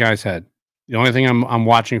inside the guy's head. The only thing I'm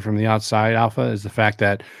watching from the outside, Alpha, is the fact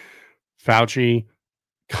that Fauci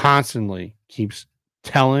constantly keeps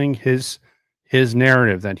telling his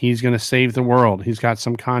narrative that he's going to save the world. He's got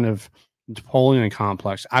some kind of Napoleon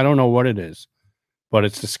complex. I don't know what it is, but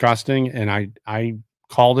it's disgusting. And I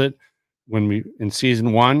called it in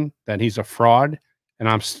season 1 that he's a fraud, and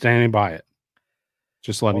I'm standing by it.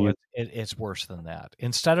 Just letting you. It's worse than that.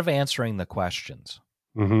 Instead of answering the questions,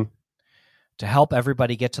 Mm-hmm. to help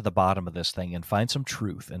everybody get to the bottom of this thing and find some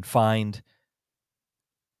truth and find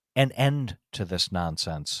an end to this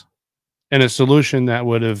nonsense. And a solution that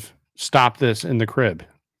would have stopped this in the crib.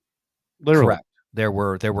 Literally. Correct. There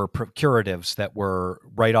were curatives that were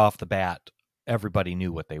right off the bat. Everybody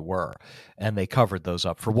knew what they were, and they covered those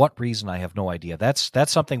up. For what reason, I have no idea. That's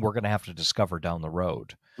something we're going to have to discover down the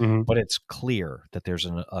road. Mm-hmm. But it's clear that there's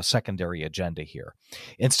a secondary agenda here.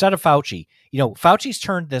 Instead of Fauci, Fauci's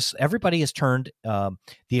turned this. Everybody has turned the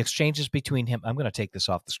exchanges between him. I'm going to take this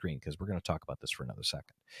off the screen because we're going to talk about this for another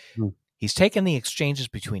second. Mm-hmm. He's taken the exchanges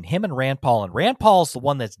between him and Rand Paul, and Rand Paul's the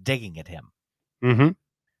one that's digging at him. Mm-hmm.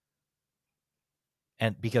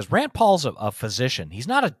 And because Rand Paul's a physician, he's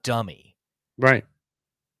not a dummy. Right.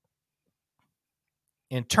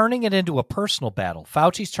 And turning it into a personal battle,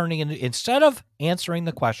 Fauci's turning into, instead of answering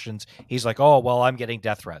the questions, he's like, "Oh, well, I'm getting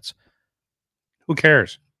death threats." Who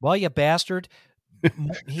cares? Well, you bastard.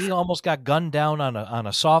 He almost got gunned down on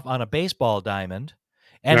a baseball diamond,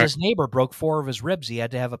 and Right. his neighbor broke 4 of his ribs. He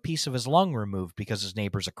had to have a piece of his lung removed because his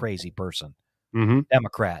neighbor's a crazy person. Mm-hmm.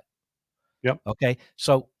 Democrat. Yep. Okay.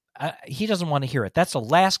 So he doesn't want to hear it. That's the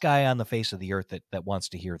last guy on the face of the earth that wants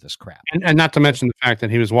to hear this crap. And not to mention the fact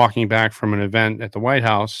that he was walking back from an event at the White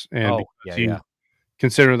House, and he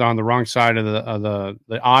considered on the wrong side of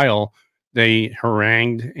the aisle, they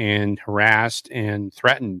harangued and harassed and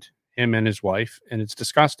threatened him and his wife, and it's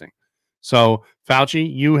disgusting. So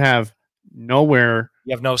Fauci, you have nowhere.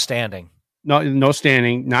 You have no standing. No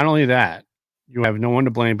standing. Not only that, you have no one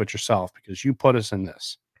to blame but yourself because you put us in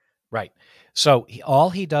this. Right. So all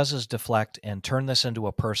he does is deflect and turn this into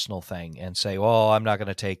a personal thing and say, "Oh, I'm not going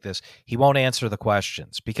to take this." He won't answer the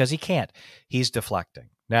questions because he can't. He's deflecting.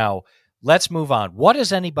 Now, let's move on. What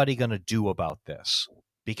is anybody going to do about this?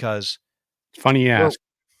 Because funny you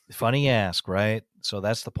ask, right? So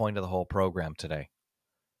that's the point of the whole program today.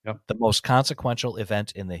 Yep. The most consequential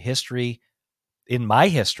event in the history, in my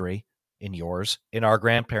history, in yours, in our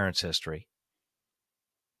grandparents' history.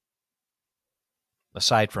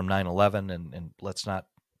 Aside from 9/11, and let's not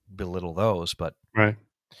belittle those, but right.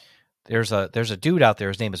 There's a dude out there.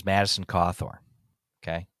 His name is Madison Cawthorn.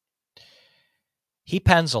 Okay, he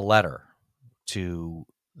pens a letter to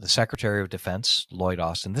the Secretary of Defense, Lloyd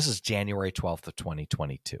Austin. This is January 12th of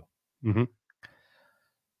 2022. Mm-hmm.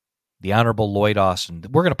 The Honorable Lloyd Austin.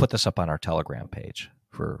 We're going to put this up on our Telegram page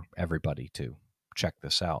for everybody to check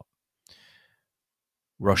this out.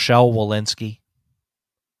 Rochelle Walensky.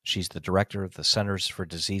 She's the director of the Centers for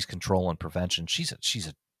Disease Control and Prevention. She's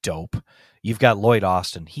a dope. You've got Lloyd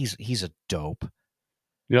Austin. He's a dope.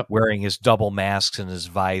 Yep. Wearing his double masks and his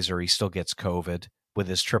visor, he still gets COVID with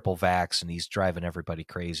his triple vax, and he's driving everybody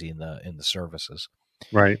crazy in the services.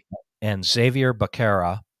 Right. And Xavier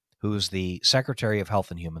Becerra, who's the Secretary of Health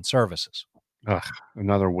and Human Services. Ugh,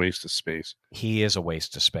 another waste of space. He is a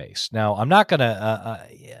waste of space. Now, I'm not gonna.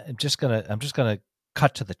 I'm just gonna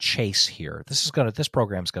cut to the chase here. This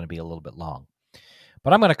program's going to be a little bit long,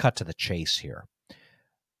 but I'm going to cut to the chase here.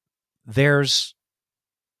 There's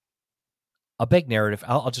a big narrative.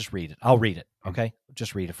 I'll just read it. I'll read it. Okay.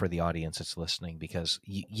 Just read it for the audience that's listening because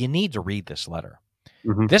you need to read this letter.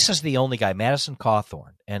 Mm-hmm. This is the only guy, Madison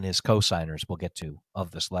Cawthorn and his co-signers we'll get to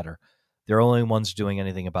of this letter. They're the only ones doing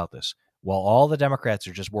anything about this. While all the Democrats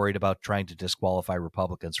are just worried about trying to disqualify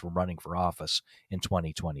Republicans from running for office in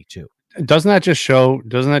 2022. Doesn't that just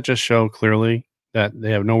show clearly that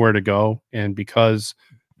they have nowhere to go, and because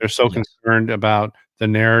they're so concerned about the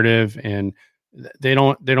narrative and they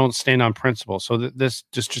don't stand on principle. So this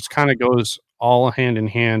just kind of goes all hand in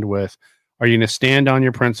hand with: are you going to stand on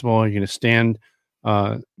your principle? Are you going to stand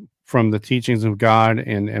from the teachings of God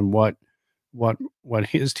and what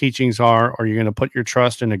His teachings are? Or are you going to put your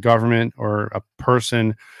trust in a government or a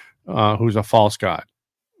person who's a false god?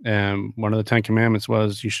 And one of the 10 commandments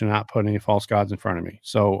was, you should not put any false gods in front of me.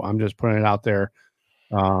 So I'm just putting it out there.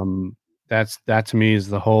 That to me is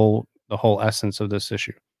the whole essence of this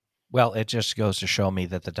issue. Well, it just goes to show me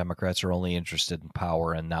that the Democrats are only interested in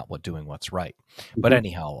power and not doing what's right. But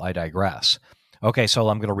anyhow, I digress. Okay, so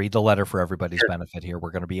I'm going to read the letter for everybody's benefit here.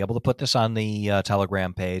 We're going to be able to put this on the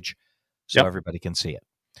Telegram page so everybody can see it.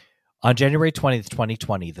 On January 20th,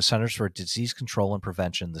 2020, the Centers for Disease Control and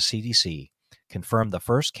Prevention, the CDC, confirmed the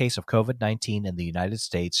first case of COVID-19 in the United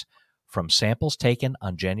States from samples taken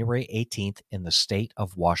on January 18th in the state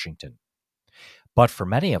of Washington. But for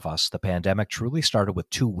many of us, the pandemic truly started with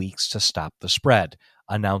 2 weeks to stop the spread,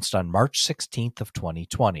 announced on March 16th of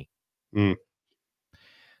 2020.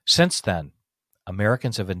 Since then,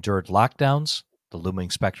 Americans have endured lockdowns, the looming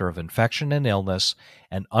specter of infection and illness,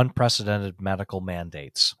 and unprecedented medical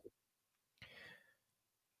mandates.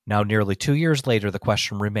 Now, nearly 2 years later, the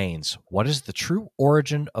question remains, what is the true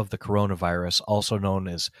origin of the coronavirus, also known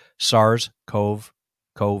as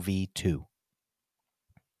SARS-CoV-2?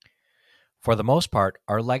 For the most part,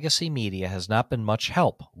 our legacy media has not been much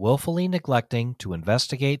help, willfully neglecting to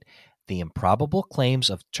investigate the improbable claims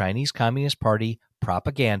of Chinese Communist Party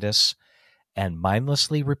propagandists and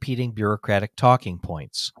mindlessly repeating bureaucratic talking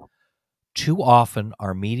points. Too often,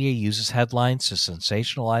 our media uses headlines to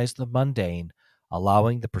sensationalize the mundane,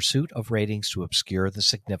 allowing the pursuit of ratings to obscure the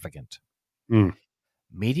significant.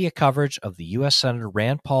 Media coverage of the U.S. Senator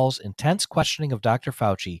Rand Paul's intense questioning of Dr.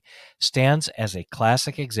 Fauci stands as a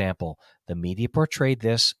classic example. The media portrayed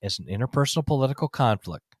this as an interpersonal political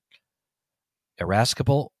conflict.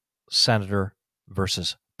 Irascible senator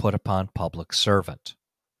versus put-upon public servant.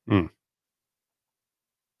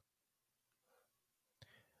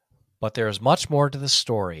 But there is much more to the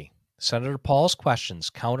story. Senator Paul's questions,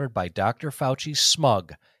 countered by Dr. Fauci's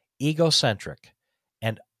smug, egocentric,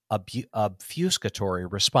 and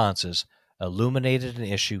obfuscatory responses, illuminated an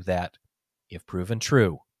issue that, if proven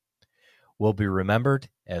true, will be remembered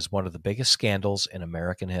as one of the biggest scandals in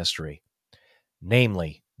American history,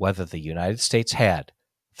 namely whether the United States had,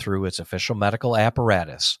 through its official medical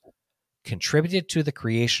apparatus, contributed to the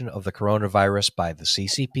creation of the coronavirus by the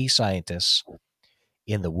CCP scientists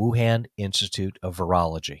in the Wuhan Institute of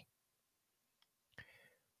Virology.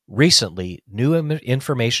 Recently, new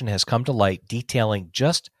information has come to light detailing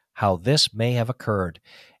just how this may have occurred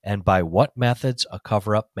and by what methods a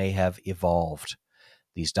cover-up may have evolved.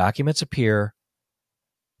 These documents appear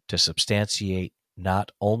to substantiate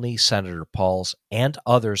not only Senator Paul's and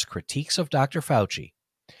others' critiques of Dr. Fauci,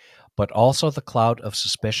 but also the cloud of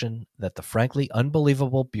suspicion that the frankly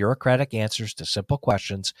unbelievable bureaucratic answers to simple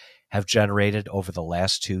questions have generated over the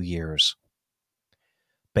last 2 years.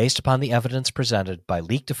 Based upon the evidence presented by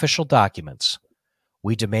leaked official documents,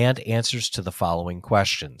 we demand answers to the following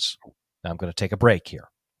questions. Now I'm going to take a break here.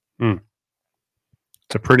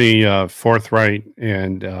 It's a pretty forthright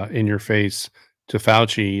and in-your-face to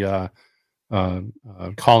Fauci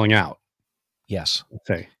calling out. Yes.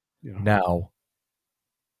 Okay. Now,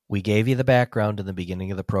 we gave you the background in the beginning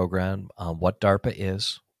of the program on what DARPA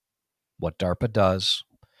is, what DARPA does,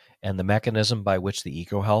 and the mechanism by which the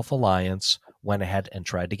EcoHealth Alliance went ahead and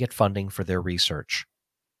tried to get funding for their research.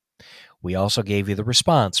 We also gave you the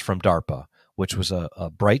response from DARPA, which was a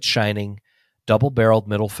bright, shining, double-barreled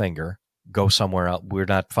middle finger. Go somewhere else. We're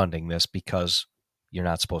not funding this because you're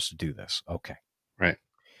not supposed to do this. Okay. Right.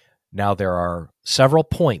 Now, there are several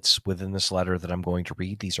points within this letter that I'm going to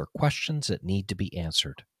read. These are questions that need to be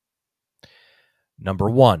answered.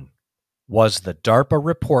 Number 1, was the DARPA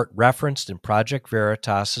report referenced in Project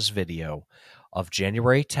Veritas's video of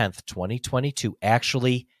January 10th, 2022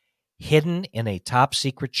 actually hidden in a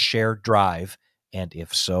top-secret shared drive, and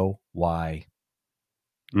if so, why?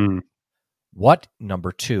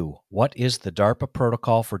 Number 2, what is the DARPA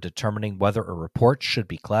protocol for determining whether a report should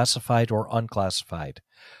be classified or unclassified?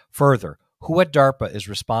 Further, who at DARPA is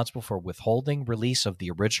responsible for withholding release of the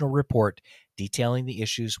original report detailing the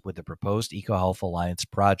issues with the proposed EcoHealth Alliance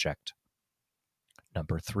project?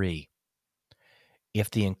 Number 3, if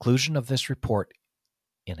the inclusion of this report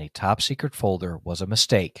in a top-secret folder was a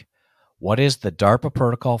mistake, what is the DARPA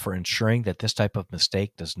protocol for ensuring that this type of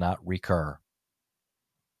mistake does not recur?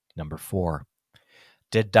 Number 4,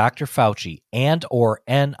 did Dr. Fauci and or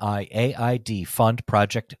NIAID fund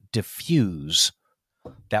Project Diffuse?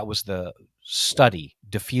 That was the study.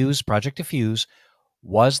 Project Diffuse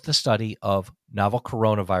was the study of novel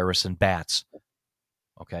coronavirus in bats,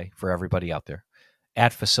 okay, for everybody out there,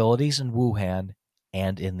 at facilities in Wuhan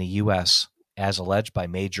and in the U.S., as alleged by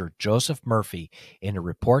Major Joseph Murphy in a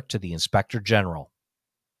report to the Inspector General.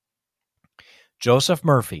 Joseph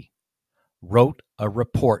Murphy wrote a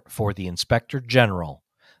report for the Inspector General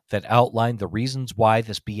that outlined the reasons why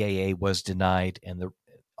this BAA was denied and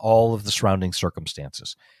all of the surrounding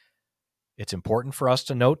circumstances. It's important for us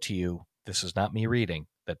to note to you, this is not me reading,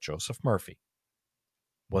 that Joseph Murphy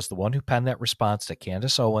was the one who penned that response that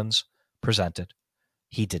Candace Owens presented.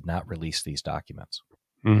 He did not release these documents.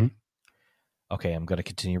 Mm-hmm. Okay, I'm going to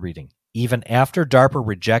continue reading. Even after DARPA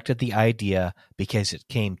rejected the idea because it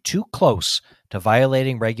came too close to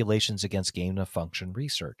violating regulations against gain-of-function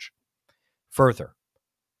research. Further,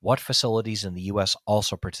 what facilities in the U.S.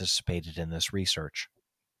 also participated in this research?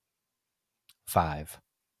 5.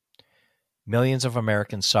 Millions of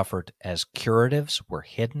Americans suffered as curatives were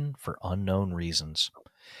hidden for unknown reasons.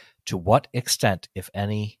 To what extent, if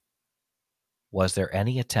any, was there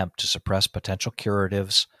any attempt to suppress potential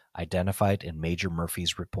curatives identified in Major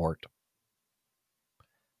Murphy's report?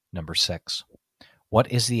 Number 6.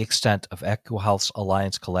 What is the extent of EcoHealth's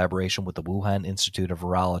alliance collaboration with the Wuhan Institute of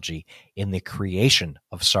Virology in the creation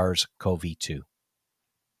of SARS-CoV-2?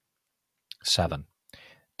 7.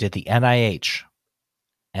 Did the NIH,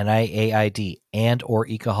 NIAID, and or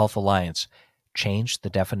EcoHealth Alliance change the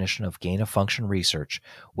definition of gain-of-function research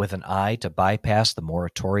with an eye to bypass the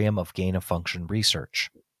moratorium of gain-of-function research?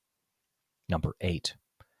 Number 8.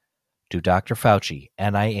 Do Dr. Fauci,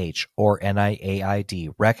 NIH, or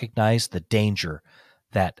NIAID recognize the danger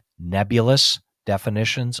that nebulous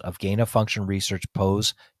definitions of gain-of-function research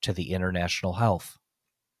pose to the international health?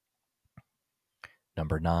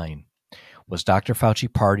 Number 9. Was Dr.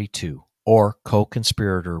 Fauci party to or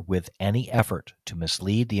co-conspirator with any effort to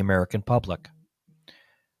mislead the American public?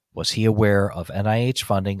 Was he aware of NIH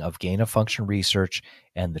funding of gain-of-function research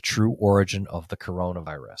and the true origin of the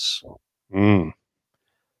coronavirus?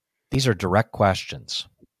 These are direct questions.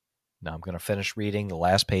 Now I'm going to finish reading the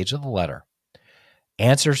last page of the letter.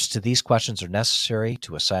 Answers to these questions are necessary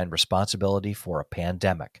to assign responsibility for a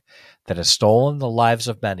pandemic that has stolen the lives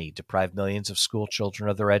of many, deprived millions of school children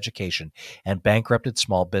of their education, and bankrupted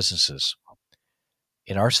small businesses.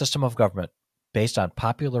 In our system of government, based on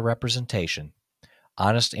popular representation,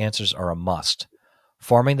 honest answers are a must,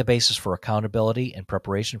 forming the basis for accountability and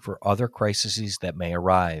preparation for other crises that may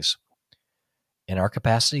arise. In our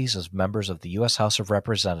capacities as members of the U.S. House of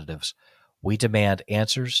Representatives, we demand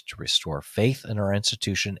answers to restore faith in our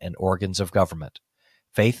institution and organs of government,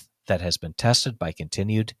 faith that has been tested by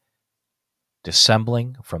continued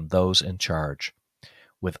dissembling from those in charge.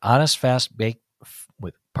 With honest,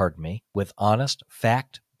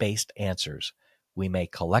 fact-based answers, we may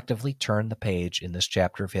collectively turn the page in this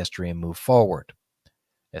chapter of history and move forward.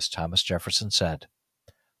 As Thomas Jefferson said,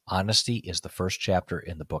 honesty is the first chapter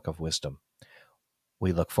in the Book of Wisdom.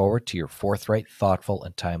 We look forward to your forthright, thoughtful,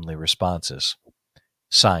 and timely responses.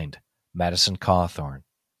 Signed, Madison Cawthorn,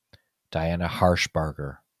 Diana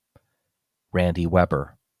Harshbarger, Randy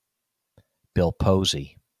Weber, Bill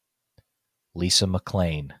Posey, Lisa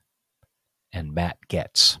McLean, and Matt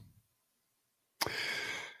Getz.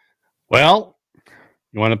 Well,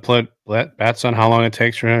 you want to put bets on how long it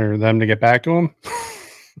takes for them to get back to him?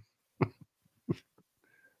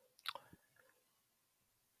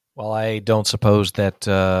 Well, I don't suppose that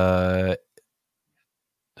the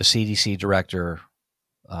CDC director,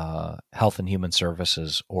 Health and Human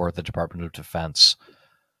Services, or the Department of Defense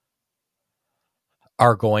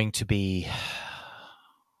are going to be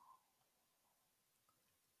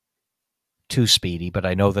too speedy, but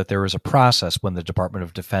I know that there is a process when the Department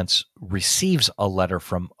of Defense receives a letter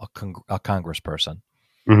from a congressperson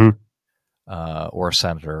or a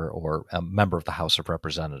senator or a member of the House of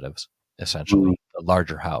Representatives, essentially the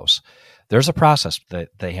larger house. There's a process that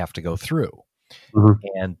they have to go through.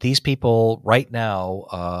 And these people right now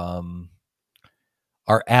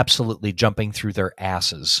are absolutely jumping through their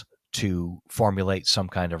asses to formulate some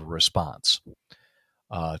kind of a response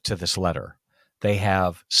to this letter. They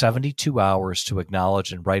have 72 hours to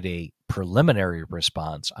acknowledge and write a preliminary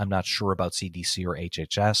response. I'm not sure about CDC or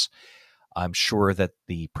HHS. I'm sure that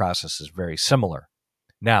the process is very similar.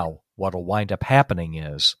 Now, what will wind up happening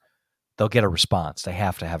is they'll get a response. They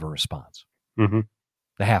have to have a response.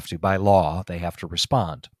 They have to. By law, they have to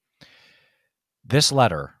respond. This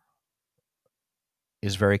letter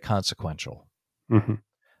is very consequential.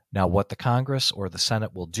 Now, what the Congress or the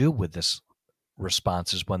Senate will do with this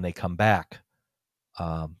response is when they come back.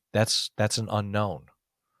 That's an unknown.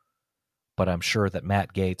 But I'm sure that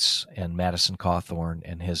Matt Gaetz and Madison Cawthorn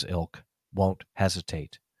and his ilk won't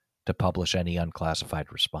hesitate to publish any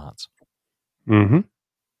unclassified response.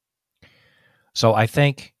 So I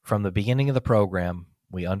think from the beginning of the program,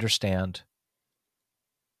 we understand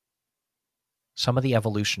some of the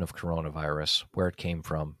evolution of coronavirus, where it came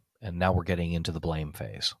from, and now we're getting into the blame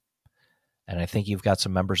phase. And I think you've got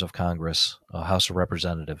some members of Congress, House of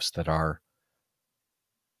Representatives, that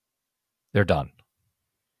they're done.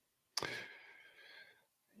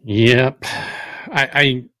 Yep.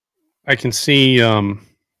 I can see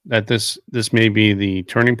that this may be the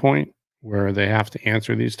turning point where they have to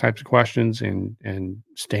answer these types of questions and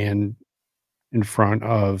stand in front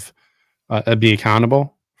of be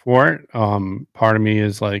accountable for it. Part of me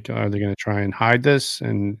is like, are they going to try and hide this?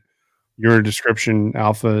 And your description,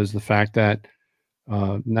 Alpha, is the fact that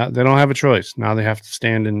now they don't have a choice. Now they have to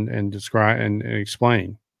stand and describe and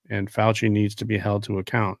explain. And Fauci needs to be held to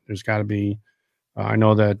account. There's got to be. I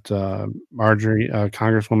know that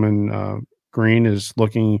Congresswoman Green is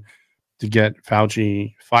looking to get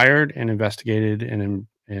Fauci fired and investigated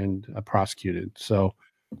and prosecuted. So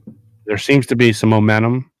there seems to be some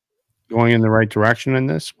momentum going in the right direction in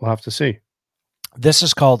this. We'll have to see. This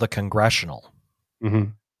is called the congressional. Mm-hmm.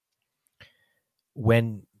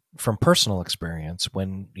 From personal experience,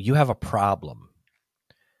 when you have a problem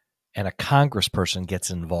and a congressperson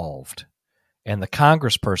gets involved and the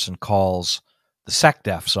congressperson calls the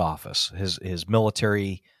SecDef's office, his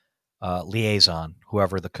military liaison,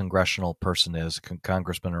 whoever the congressional person is, a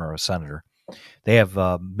congressman or a senator, they have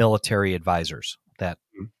military advisors that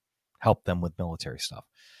help them with military stuff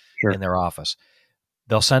in their office.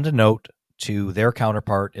 They'll send a note to their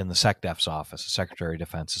counterpart in the SecDef's office, the Secretary of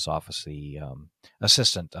Defense's office, the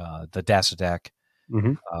assistant, the DASADEC,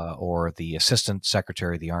 or the Assistant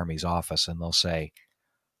Secretary of the Army's office, and they'll say,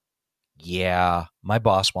 yeah, my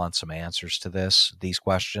boss wants some answers to these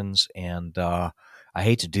questions, and I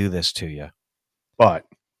hate to do this to you. But,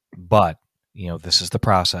 this is the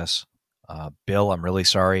process. Bill, I'm really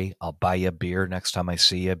sorry. I'll buy you a beer next time I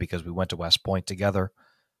see you because we went to West Point together.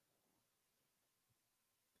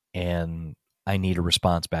 And I need a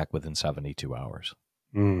response back within 72 hours.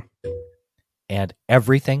 Mm. And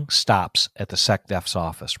everything stops at the SecDef's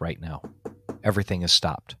office right now. Everything is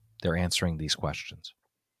stopped. They're answering these questions.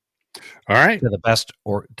 All right. To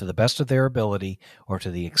the best of their ability or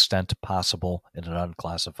to the extent possible in an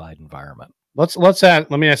unclassified environment. Let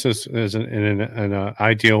me ask this as in an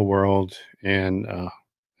ideal world and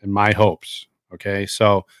my hopes. Okay.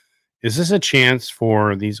 So is this a chance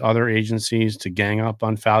for these other agencies to gang up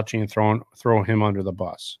on Fauci and throw him under the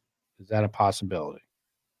bus? Is that a possibility?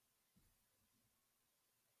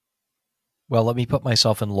 Well, let me put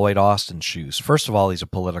myself in Lloyd Austin's shoes. First of all, he's a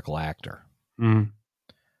political actor. Mm.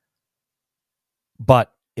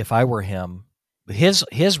 But if I were him,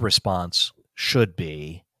 his response should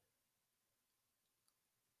be,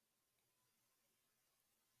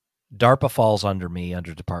 DARPA falls under me,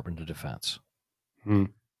 under Department of Defense. Mm.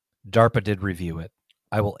 DARPA did review it.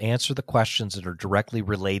 I will answer the questions that are directly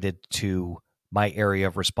related to my area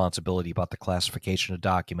of responsibility about the classification of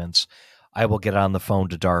documents. I will get on the phone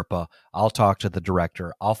to DARPA. I'll talk to the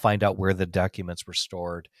director. I'll find out where the documents were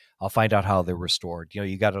stored. I'll find out how they were stored.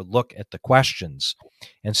 You got to look at the questions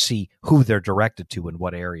and see who they're directed to in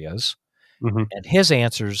what areas. Mm-hmm. And his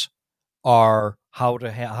answers are how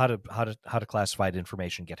to classified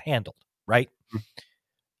information get handled, right? Mm-hmm.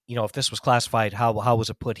 If this was classified, how was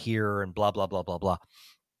it put here and blah, blah, blah, blah, blah.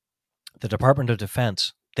 The Department of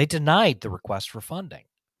Defense, they denied the request for funding.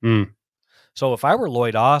 Mm. So if I were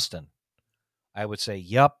Lloyd Austin, I would say,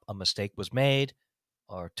 yep, a mistake was made,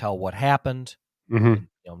 or tell what happened, mm-hmm.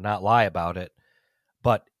 Not lie about it.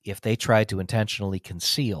 But if they try to intentionally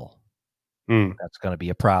conceal, that's going to be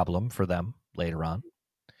a problem for them later on.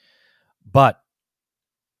 But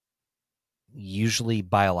usually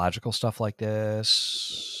biological stuff like this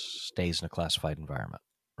stays in a classified environment,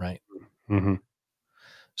 right? Mm-hmm.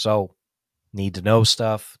 So need to know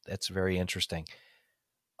stuff. That's very interesting.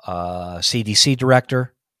 CDC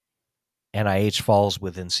director, NIH falls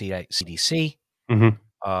within CDC.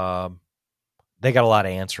 Mm-hmm. They got a lot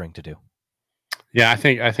of answering to do. Yeah, I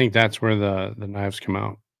think that's where the knives come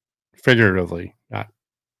out, figuratively, not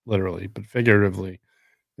literally, but figuratively.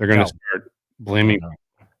 They're going to start blaming.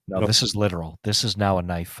 No, this is literal. This is now a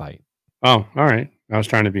knife fight. Oh, all right. I was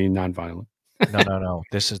trying to be nonviolent. No.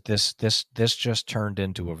 This just turned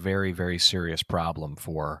into a very, very serious problem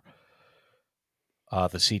for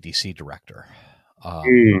the CDC director.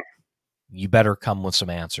 You better come with some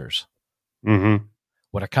answers. Mm-hmm.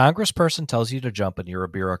 When a congressperson tells you to jump and you're a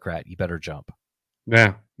bureaucrat, you better jump.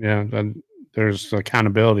 Yeah. There's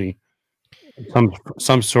accountability,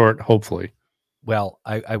 some sort, hopefully. Well,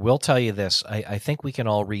 I will tell you this. I think we can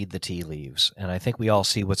all read the tea leaves, and I think we all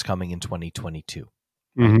see what's coming in 2022.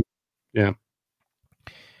 Mm-hmm. Yeah.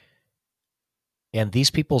 And these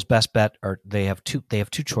people's best bet they have two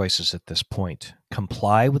choices at this point.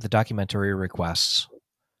 Comply with the documentary requests,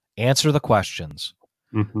 answer the questions,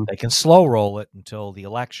 Mhm. They can slow roll it until the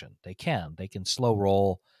election. They can slow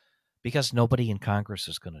roll because nobody in Congress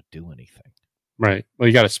is going to do anything. Right. Well,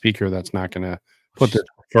 you got a speaker that's not going to put this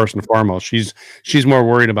first and foremost. She's more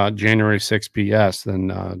worried about January 6th BS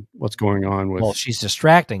than what's going on with. Well, she's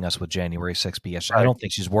distracting us with January 6th BS. I Right. don't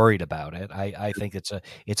think she's worried about it. I think it's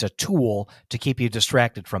a tool to keep you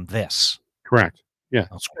distracted from this. Correct. Yeah.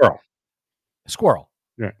 Okay. Squirrel.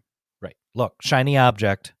 Right. Right. Look, shiny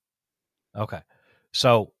object. Okay.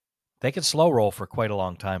 So they could slow roll for quite a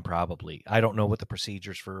long time, probably. I don't know what the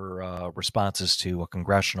procedures for responses to a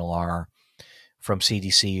congressional are from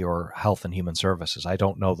CDC or Health and Human Services. I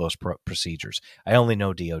don't know those procedures. I only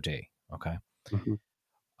know DOD. Okay.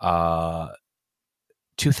 Mhm.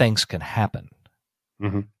 Two things can happen.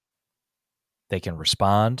 Mhm. They can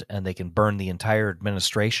respond and they can burn the entire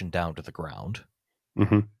administration down to the ground,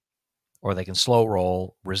 Mhm. or they can slow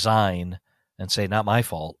roll, resign, and say, not my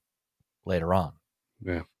fault later on.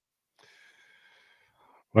 Yeah.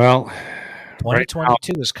 Well, right now,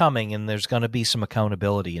 2022 is coming, and there's going to be some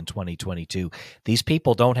accountability in 2022. These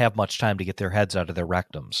people don't have much time to get their heads out of their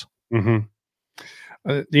rectums. mhm.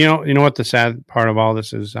 You know what the sad part of all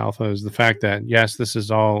this is, Alpha, is the fact that yes, this is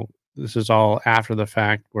all after the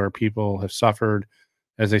fact, where people have suffered,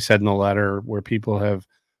 as they said in the letter, where people have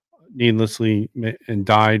needlessly and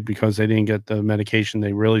died because they didn't get the medication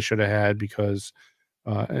they really should have had, because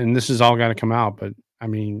and this is all got to come out. But I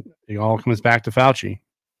mean, it all comes back to Fauci,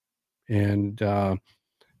 and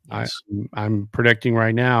Yes. I'm predicting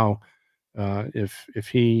right now, if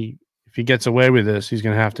he gets away with this, he's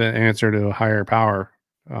going to have to answer to a higher power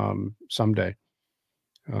someday.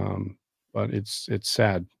 But it's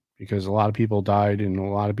sad, because a lot of people died and a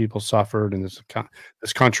lot of people suffered, and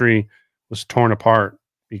this country was torn apart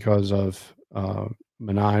because of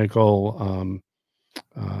maniacal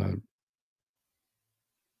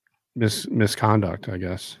misconduct. I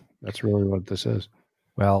guess that's really what this is.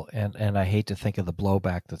 Well, and I hate to think of the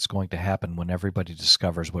blowback that's going to happen when everybody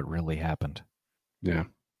discovers what really happened. Yeah.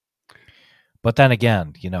 But then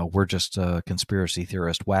again, we're just conspiracy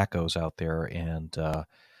theorist wackos out there, and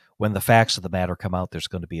when the facts of the matter come out, there's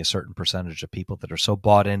going to be a certain percentage of people that are so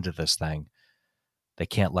bought into this thing, they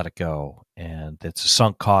can't let it go. And it's a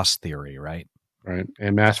sunk cost theory, right? Right.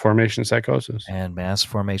 And mass formation psychosis. And mass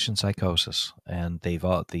formation psychosis. And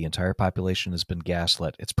the entire population has been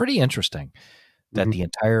gaslit. It's pretty interesting that the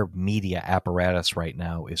entire media apparatus right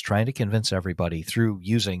now is trying to convince everybody through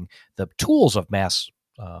using the tools of mass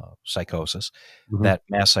psychosis that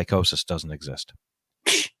mass psychosis doesn't exist.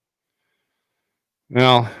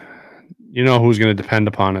 Well, you know who's going to depend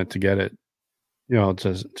upon it to get it,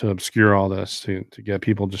 to obscure all this, to get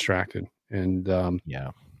people distracted. And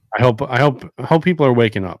Yeah. I hope people are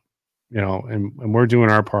waking up, and we're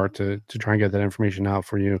doing our part to try and get that information out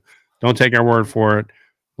for you. Don't take our word for it.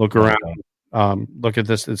 Look around. Look at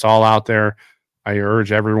this. It's all out there. I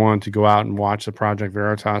urge everyone to go out and watch the Project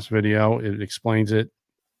Veritas video. It explains it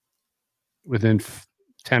within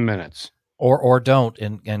 10 minutes. Or don't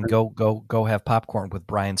and go have popcorn with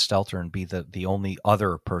Brian Stelter and be the only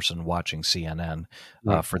other person watching CNN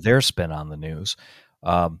for their spin on the news.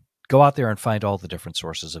 Go out there and find all the different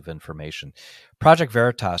sources of information. Project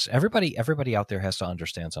Veritas, everybody out there has to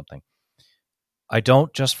understand something. I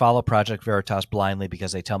don't just follow Project Veritas blindly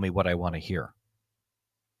because they tell me what I want to hear.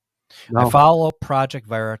 No. I follow Project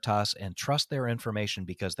Veritas and trust their information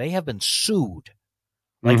because they have been sued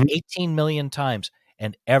like 18 million times.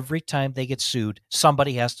 And every time they get sued,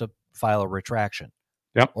 somebody has to file a retraction.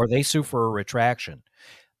 Yep. Or they sue for a retraction.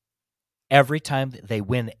 Every time they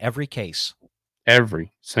win every case.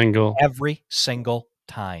 Every single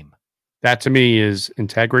time. That to me is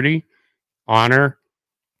integrity, honor,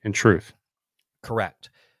 and truth. Correct.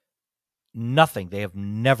 Nothing. They have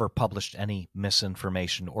never published any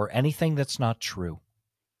misinformation or anything that's not true.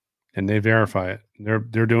 And they verify it. They're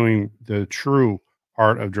doing the true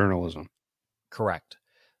art of journalism. Correct.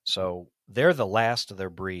 So they're the last of their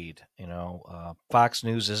breed. Fox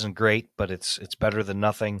News isn't great, but it's better than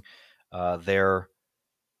nothing. They're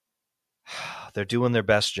doing their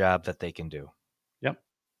best job that they can do. Yep.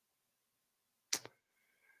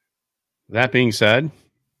 That being said,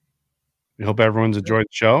 we hope everyone's enjoyed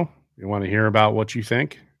the show. We want to hear about what you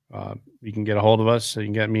think. You can get a hold of us. So you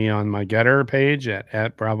can get me on my Getter page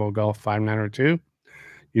at Bravo Golf 5902.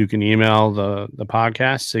 You can email the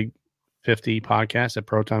podcast, sig50podcast at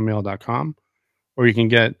protonmail.com, or you can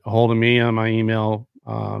get a hold of me on my email,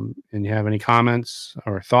 and you have any comments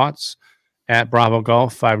or thoughts at Bravo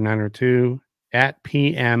Golf 5902 at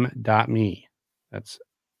pm.me. That's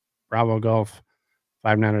Bravo Golf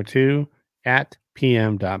 5902 at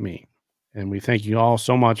pm.me. And we thank you all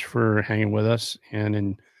so much for hanging with us and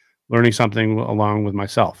in learning something along with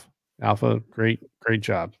myself. Alpha, great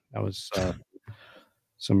job. That was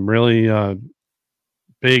some really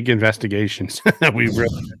big investigations that we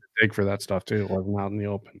really had to dig for that stuff too. It wasn't out in the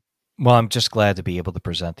open. Well, I'm just glad to be able to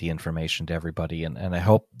present the information to everybody, and I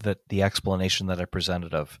hope that the explanation that I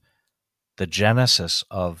presented of the genesis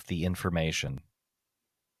of the information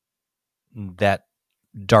that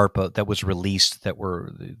DARPA that was released, that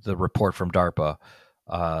were the report from DARPA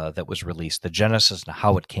that was released, the genesis and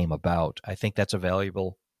how it came about. I think that's a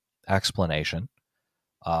valuable explanation.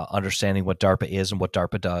 Understanding what DARPA is and what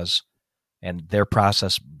DARPA does, and their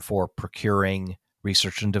process for procuring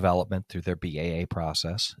research and development through their BAA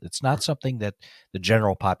process. It's not something that the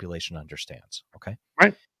general population understands. Okay,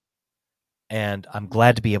 right. And I'm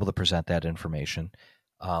glad to be able to present that information.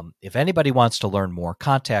 If anybody wants to learn more,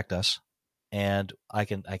 contact us. And I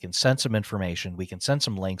can send some information. We can send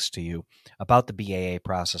some links to you about the BAA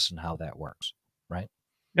process and how that works, right?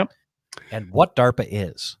 Yep. And what DARPA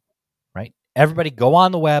is, right? Everybody go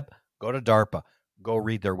on the web, go to DARPA, go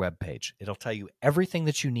read their webpage. It'll tell you everything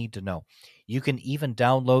that you need to know. You can even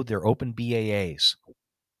download their open BAAs.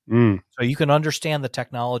 So you can understand the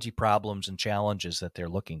technology problems and challenges that they're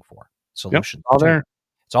looking for. Solutions. Yep, all there.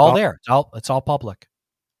 It's all there. It's all public.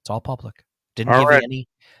 It's all public.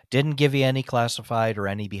 Didn't give you any classified or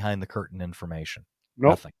any behind the curtain information. Nope.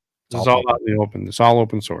 Nothing. It's all out in the open. It's all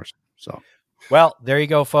open source. So, well, there you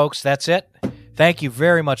go, folks. That's it. Thank you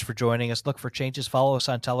very much for joining us. Look for changes. Follow us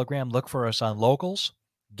on Telegram. Look for us on Locals,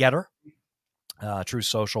 Getter, True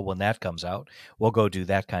Social. When that comes out, we'll go do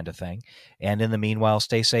that kind of thing. And in the meanwhile,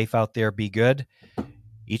 stay safe out there. Be good.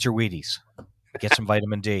 Eat your Wheaties. Get some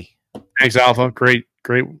vitamin D. Thanks, Alpha. Great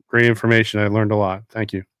information. I learned a lot.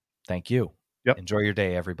 Thank you. Thank you. Yep. Enjoy your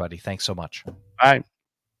day, everybody. Thanks so much. Bye.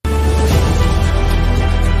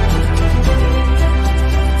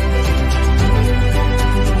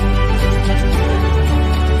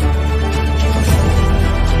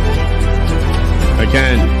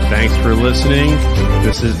 Again, thanks for listening.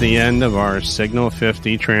 This is the end of our Signal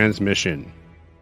 50 transmission.